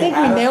don't think I we think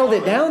we have. nailed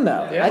it down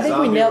though. Yeah, I think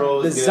we zombie nailed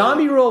rule the is good.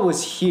 zombie rule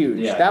was huge.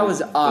 Yeah, that was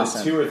those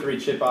awesome. 2 or 3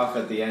 chip off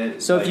at the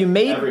end. So if like, you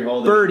made every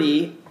hole that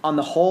birdie on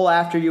the hole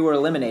after you were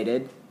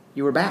eliminated,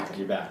 you were back.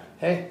 you're back.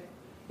 Hey,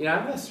 I'm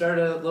gonna start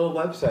a little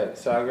website,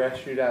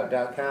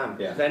 sawgrassshootout.com.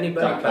 Yeah.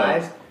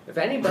 If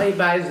anybody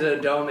buys a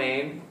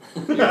domain,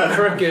 you're a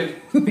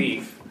crooked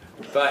thief.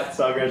 But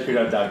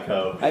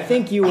Sawgrassshootout.co. I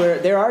think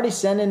they're already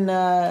sending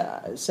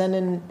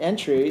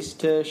entries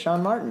to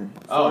Sean Martin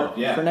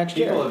for next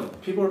year.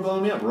 People are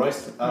blowing me up.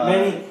 Royce,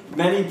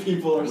 many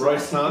people are.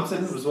 Royce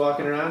Thompson was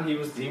walking around.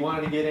 He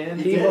wanted to get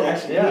in.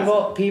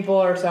 people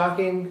are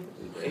talking.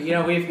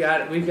 We've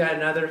got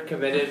another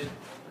committed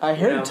I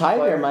heard Tiger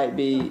player. might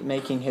be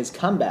making his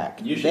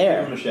comeback You should there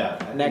give him a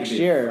shot. I think next it'd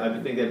be- year. I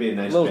think that'd be a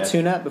nice little gesture.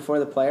 tune-up before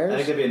the players. I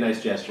think that'd be a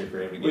nice gesture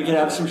for him to get We could out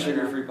have of some that.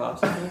 sugar-free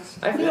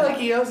popsicles. I feel like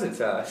he owes it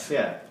to us.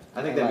 Yeah,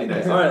 I think that'd be I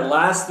like nice. All right,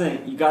 last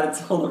thing. You got to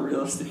tell the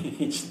real estate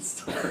agent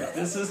story.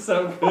 This is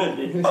so good,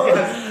 dude.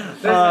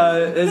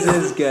 This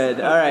is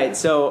good. All right,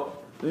 so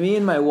me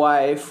and my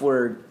wife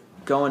were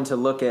going to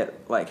look at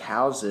like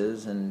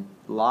houses and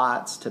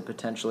lots to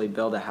potentially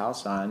build a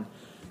house on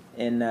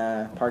in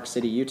Park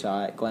City,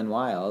 Utah, at Glen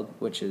Wild,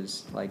 which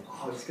is like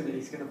Oh,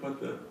 he's gonna put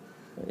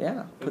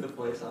the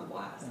place on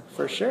blast.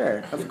 for sure,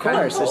 of kind of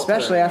course, culture.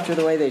 especially after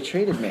the way they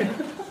treated me.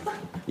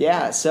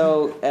 Yeah,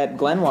 so at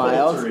Glen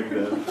Wild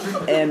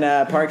in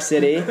Park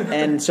City,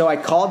 and so I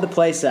called the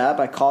place up.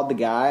 I called the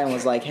guy and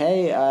was like,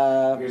 "Hey,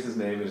 Here's his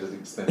name. Here's his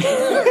extension.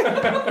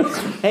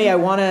 hey,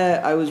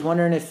 I was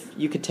wondering if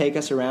you could take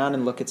us around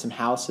and look at some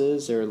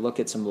houses or look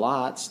at some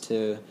lots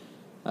to,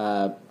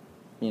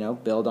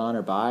 build on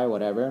or buy or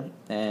whatever."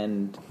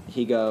 And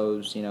he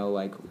goes,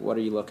 like, "What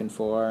are you looking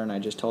for?" And I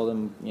just told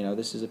him,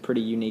 this is a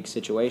pretty unique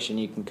situation.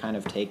 You can kind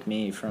of take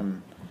me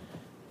from,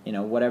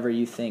 whatever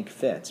you think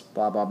fits,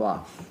 blah, blah,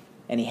 blah.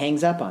 And he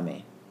hangs up on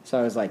me. So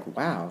I was like,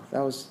 wow,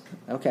 that was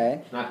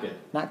okay. Not good.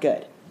 Not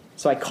good.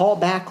 So I call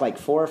back like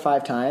 4 or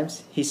 5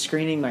 times. He's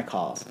screening my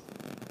calls.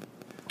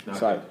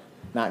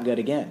 Not good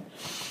again.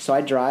 So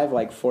I drive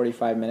like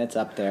 45 minutes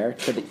up there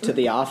to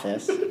the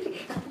office,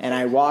 and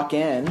I walk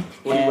in.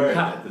 What are you wearing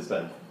at this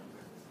time?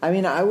 I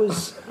mean, I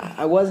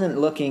wasn't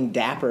looking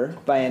dapper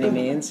by any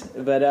means,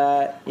 but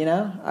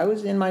I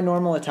was in my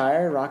normal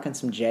attire, rocking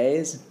some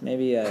J's,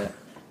 maybe a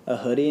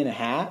hoodie and a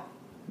hat,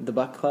 the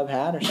Buck Club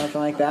hat or something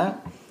like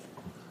that,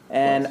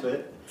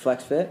 and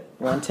Flex Fit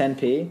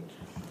 110p.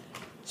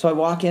 So I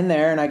walk in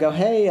there and I go,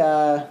 "Hey,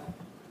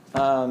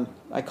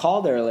 I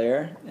called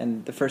earlier,"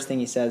 and the first thing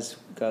he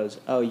goes,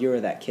 "Oh, you were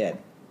that kid."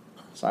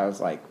 So I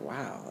was like,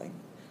 "Wow, like,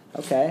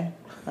 okay,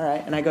 all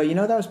right." And I go,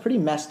 "That was pretty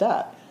messed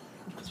up.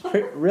 It's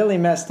really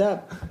messed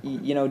up. Do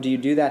you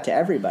do that to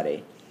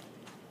everybody?"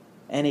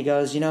 And he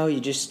goes,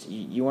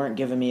 you weren't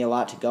giving me a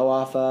lot to go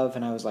off of.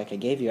 And I was like, "I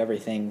gave you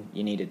everything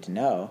you needed to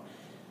know."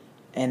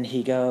 And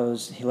he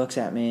looks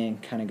at me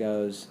and kind of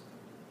goes,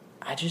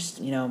 "I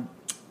just,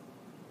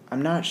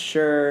 I'm not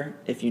sure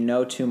if you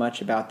know too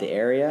much about the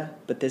area,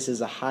 but this is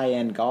a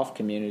high-end golf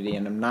community,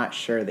 and I'm not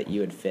sure that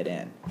you would fit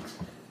in."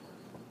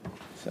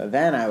 So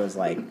then I was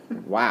like,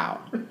 wow,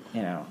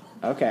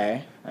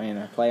 okay. I mean,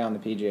 I play on the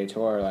PGA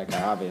Tour, like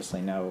I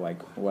obviously know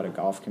like what a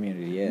golf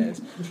community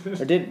is.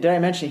 Or did I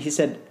mention? He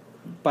said,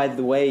 by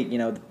the way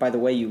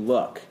you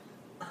look,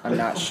 I'm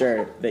not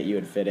sure that you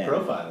would fit in.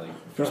 Profiling.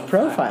 It was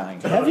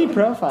profiling, heavy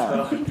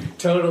profiling.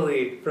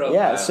 Totally profiling.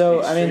 Yeah,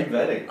 so I mean,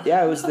 Extreme vetting.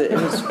 yeah, it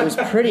was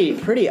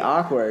pretty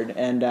awkward,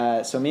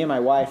 and so me and my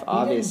wife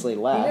obviously He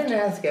left. didn't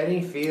ask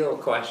any feel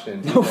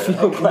questions. No either.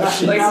 feel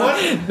questions. Like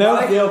what? No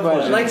like, feel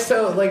questions.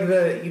 Like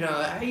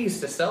I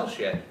used to sell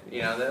shit.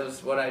 That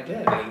was what I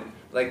did. And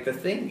like the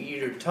thing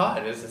you're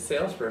taught as a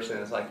salesperson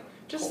is like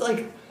just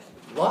like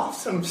loft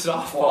some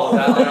softballs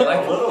out there.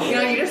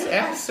 Like you just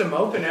ask some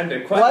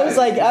open-ended questions. Well,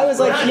 I was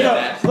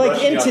like,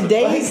 like in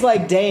today's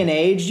like day and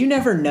age, you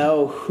never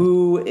know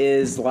who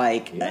is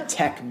like a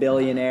tech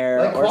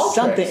billionaire Like or Qualtrics.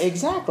 something.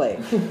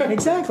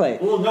 Exactly.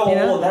 Well, no,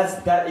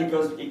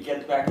 it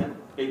gets back to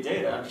big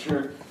data. I'm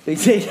sure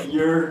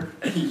your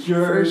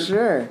For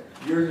sure.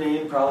 your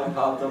name probably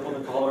popped up on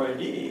the caller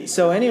ID.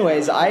 So,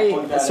 anyways,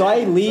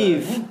 I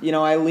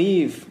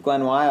leave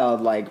Glen Wild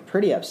like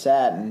pretty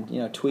upset,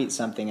 and tweet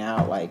something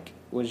out like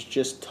was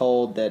just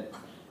told that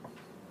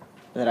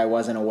I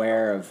wasn't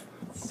aware of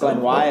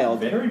Glen Wild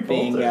very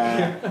being bold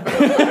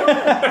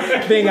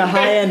being a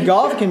high-end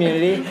golf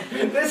community.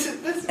 And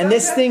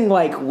this okay. thing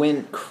like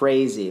went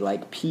crazy.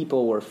 Like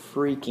people were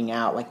freaking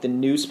out. Like the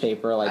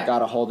newspaper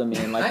got a hold of me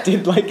and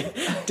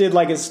did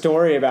a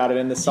story about it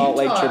in the Salt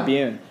Lake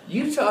Tribune.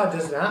 Utah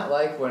does not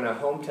like when a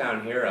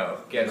hometown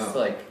hero gets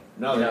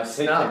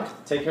snubbed.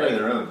 Take care of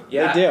their own.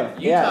 Yeah, They do.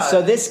 Yeah.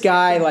 So this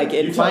guy, it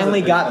Utah's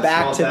finally a got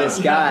back small to this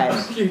town.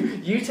 guy.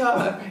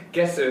 Utah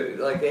gets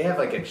they have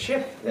like a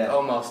chip Yeah.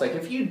 almost. Like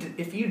if you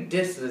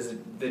diss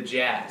the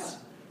Jazz,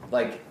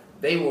 like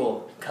they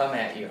will come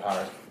at you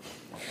hard.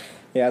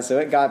 Yeah, so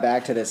it got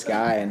back to this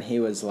guy, and he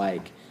was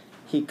like,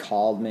 he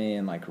called me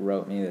and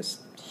wrote me this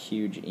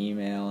huge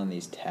email and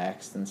these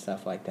texts and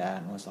stuff like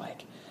that, and was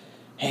like,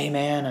 "Hey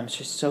man, I'm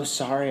just so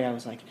sorry. I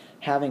was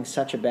having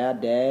such a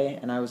bad day."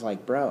 And I was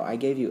like, "Bro, I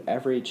gave you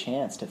every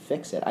chance to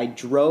fix it. I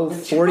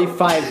drove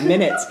 45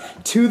 minutes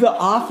to the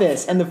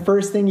office, and the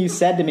first thing you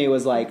said to me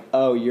was like,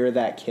 'Oh, you're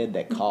that kid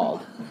that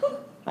called.'"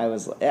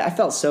 I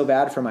felt so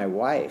bad for my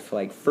wife.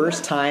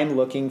 First time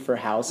looking for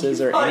houses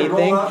or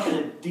anything. Roll up in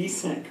a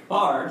decent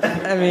car.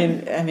 I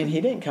mean, he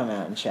didn't come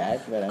out and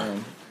check, but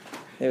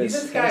it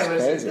was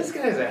crazy. This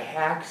guy's a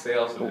hack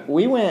salesman.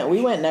 We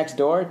went next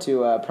door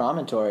to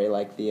Promontory,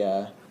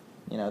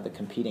 the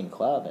competing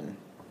club, and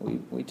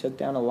we took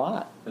down a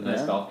lot. A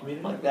nice golf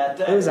community. Like that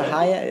day. It was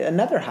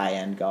another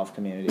high-end golf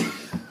community.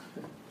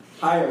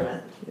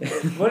 Higher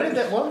end. What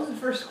was the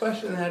first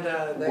question that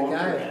guy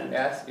Woman.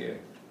 asked you?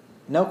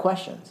 No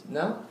questions.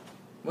 No?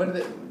 What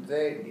do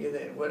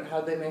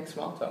how'd they make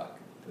small talk?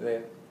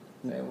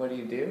 What do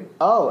you do?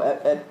 Oh,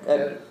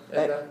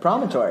 at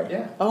Promontory.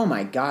 Yeah. Oh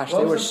my gosh, What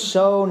they was were it?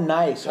 so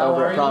nice How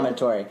over are at you?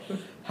 Promontory.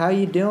 How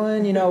you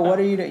doing? You know, what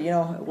are you? You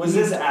know, Was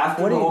this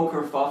after what the do you- whole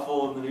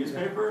kerfuffle in the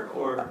newspaper,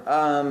 or?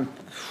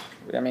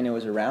 I mean, it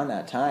was around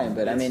that time,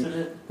 but I mean,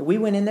 Incident? we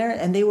went in there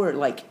and they were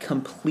like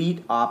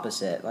complete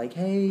opposite. Like,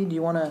 hey, do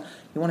you want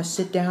to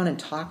sit down and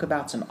talk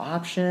about some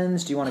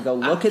options? Do you want to go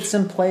look at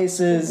some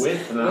places?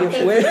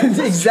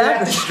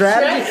 Exactly,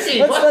 strategy.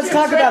 Let's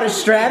talk about a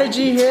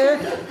strategy here.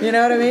 You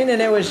know what I mean?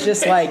 And it was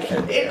just like,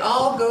 It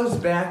all goes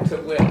back to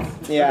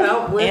width. yeah,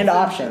 Without width and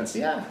options.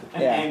 Yeah.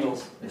 And Yeah.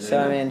 angles. So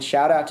I mean,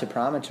 shout out to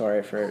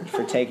Promontory for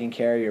taking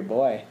care of your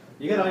boy.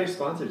 You got all your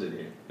sponsors in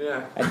here.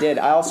 Yeah. I did.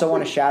 I also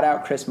want to shout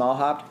out Chris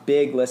Mulhopt,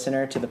 big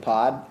listener to the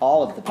pod,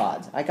 all of the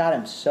pods. I got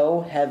him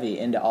so heavy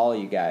into all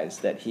you guys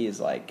that he's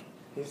like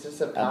He's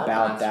just a pod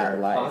about monster. that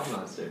life. Pod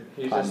monster.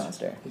 He's Pod just,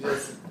 monster. He's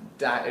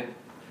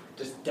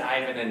just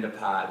diving into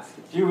pods.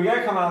 Dude, we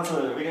gotta come out to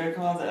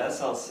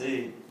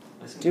SLC.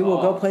 Dude,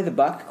 we'll go play the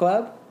Buck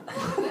Club,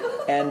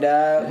 and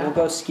we'll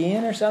go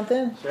skiing or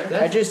something. Sure.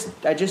 I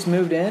just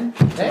moved in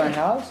to my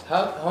house.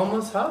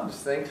 Homeless Hubs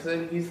thinks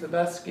that he's the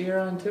best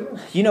skier on tour.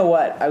 You know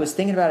what? I was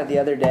thinking about it the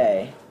other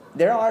day.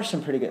 There are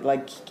some pretty good.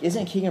 Like,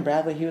 isn't Keegan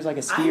Bradley? He was like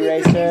a ski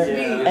racer,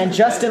 and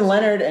Justin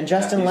Leonard. And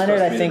Justin he's Leonard,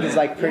 supposed I to be think, the is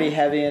man. like pretty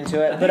heavy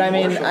into it. But I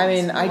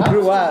mean, I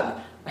grew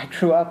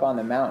up on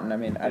the mountain. I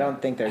mean, I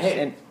don't think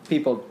there's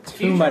people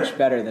too much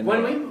better than me.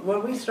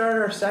 When we start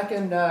our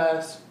second,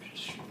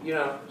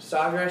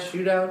 Sawgrass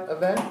shootout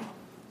event,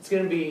 it's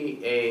going to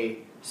be a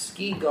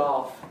ski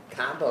golf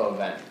combo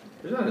event.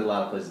 There's not a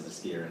lot of places to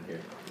ski around here.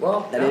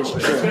 Well, That is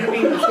it's true.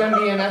 going to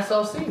be an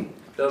SLC.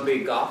 There'll be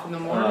golf in the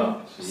morning,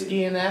 Oh, geez.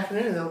 ski in the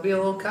afternoon. There'll be a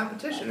little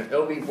competition.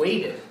 It'll be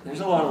weighted. There's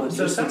a lot of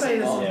So logistics. somebody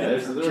involved. Yeah,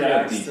 there's a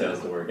lot of details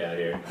to work out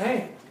here.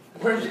 Hey,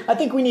 I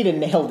think we need to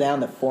nail down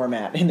the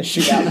format in the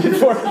shootout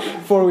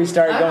before we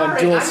start going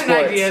dual I'm sports. an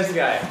ideas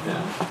guy.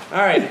 All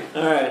right.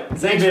 All right.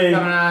 Thanks for coming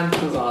on.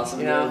 It was awesome.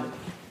 You know. dude.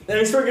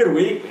 Thanks for a good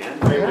week, man.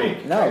 Great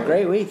week. No,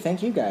 great week.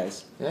 Thank you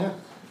guys. Yeah.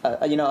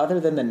 Other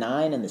than the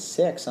 9 and the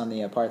 6 on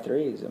the par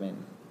threes, I mean,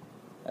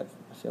 I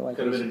feel like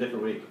Could have it been a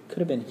different week. could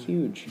have been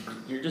huge.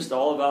 You're just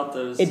all about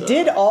those. It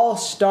did all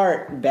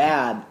start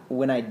bad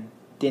when I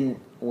didn't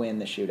win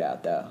the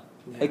shootout, though.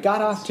 Yeah, It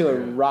got off that's to a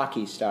true.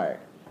 rocky start.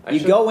 I You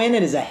should- go in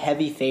it as a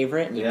heavy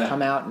favorite, and you Yeah.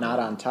 come out not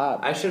on top.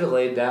 I should have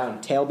laid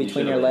down. Tail You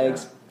between should've your laid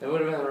legs. It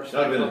would have been a That would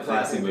respectful have been a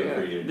classy thing to move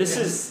do. for you. This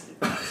is.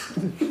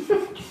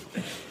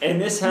 And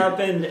this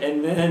happened,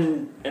 and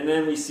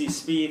then we see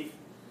Spieth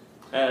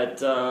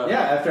at.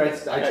 After I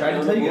tried to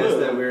down tell the you guys blue.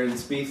 that we're in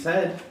Spieth's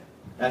head.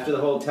 After the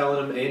whole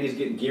telling him Andy's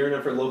gearing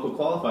up for local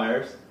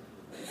qualifiers.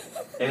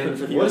 And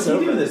For the what's he US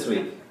do Open. this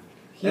week?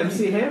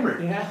 MC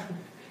Hammer. Yeah.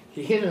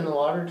 He hit in the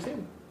water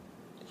too.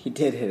 He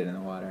did hit it in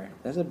the water.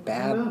 That's a I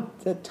bad, know.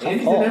 that's a tough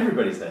Andy's hole. in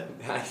everybody's head.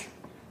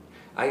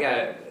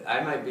 I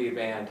might be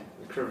banned.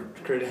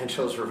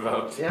 Credentials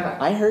revoked. Yeah.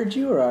 I heard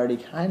you were already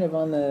kind of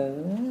on the.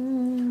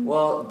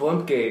 Well,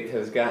 Blimpgate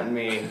has gotten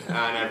me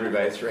on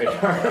everybody's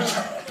radar.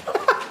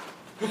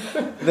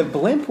 The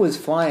blimp was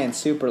flying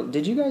super.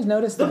 Did you guys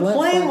notice the The blimp?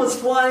 plane flying? was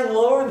flying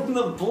lower than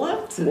the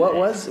blimp today.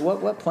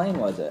 What plane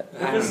was it?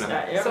 I don't know.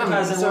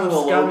 Advertising one of the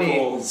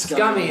local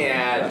scummy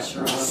ad.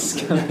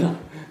 restaurants.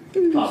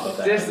 Pop up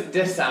that.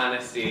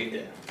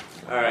 Dishonesty.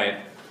 All right.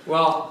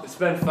 Well, it's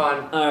been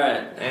fun, All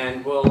right.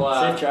 and we'll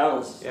Safe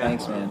travels. Yeah.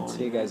 Thanks, man.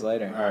 See you guys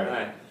later. All All right.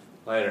 right.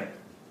 Later.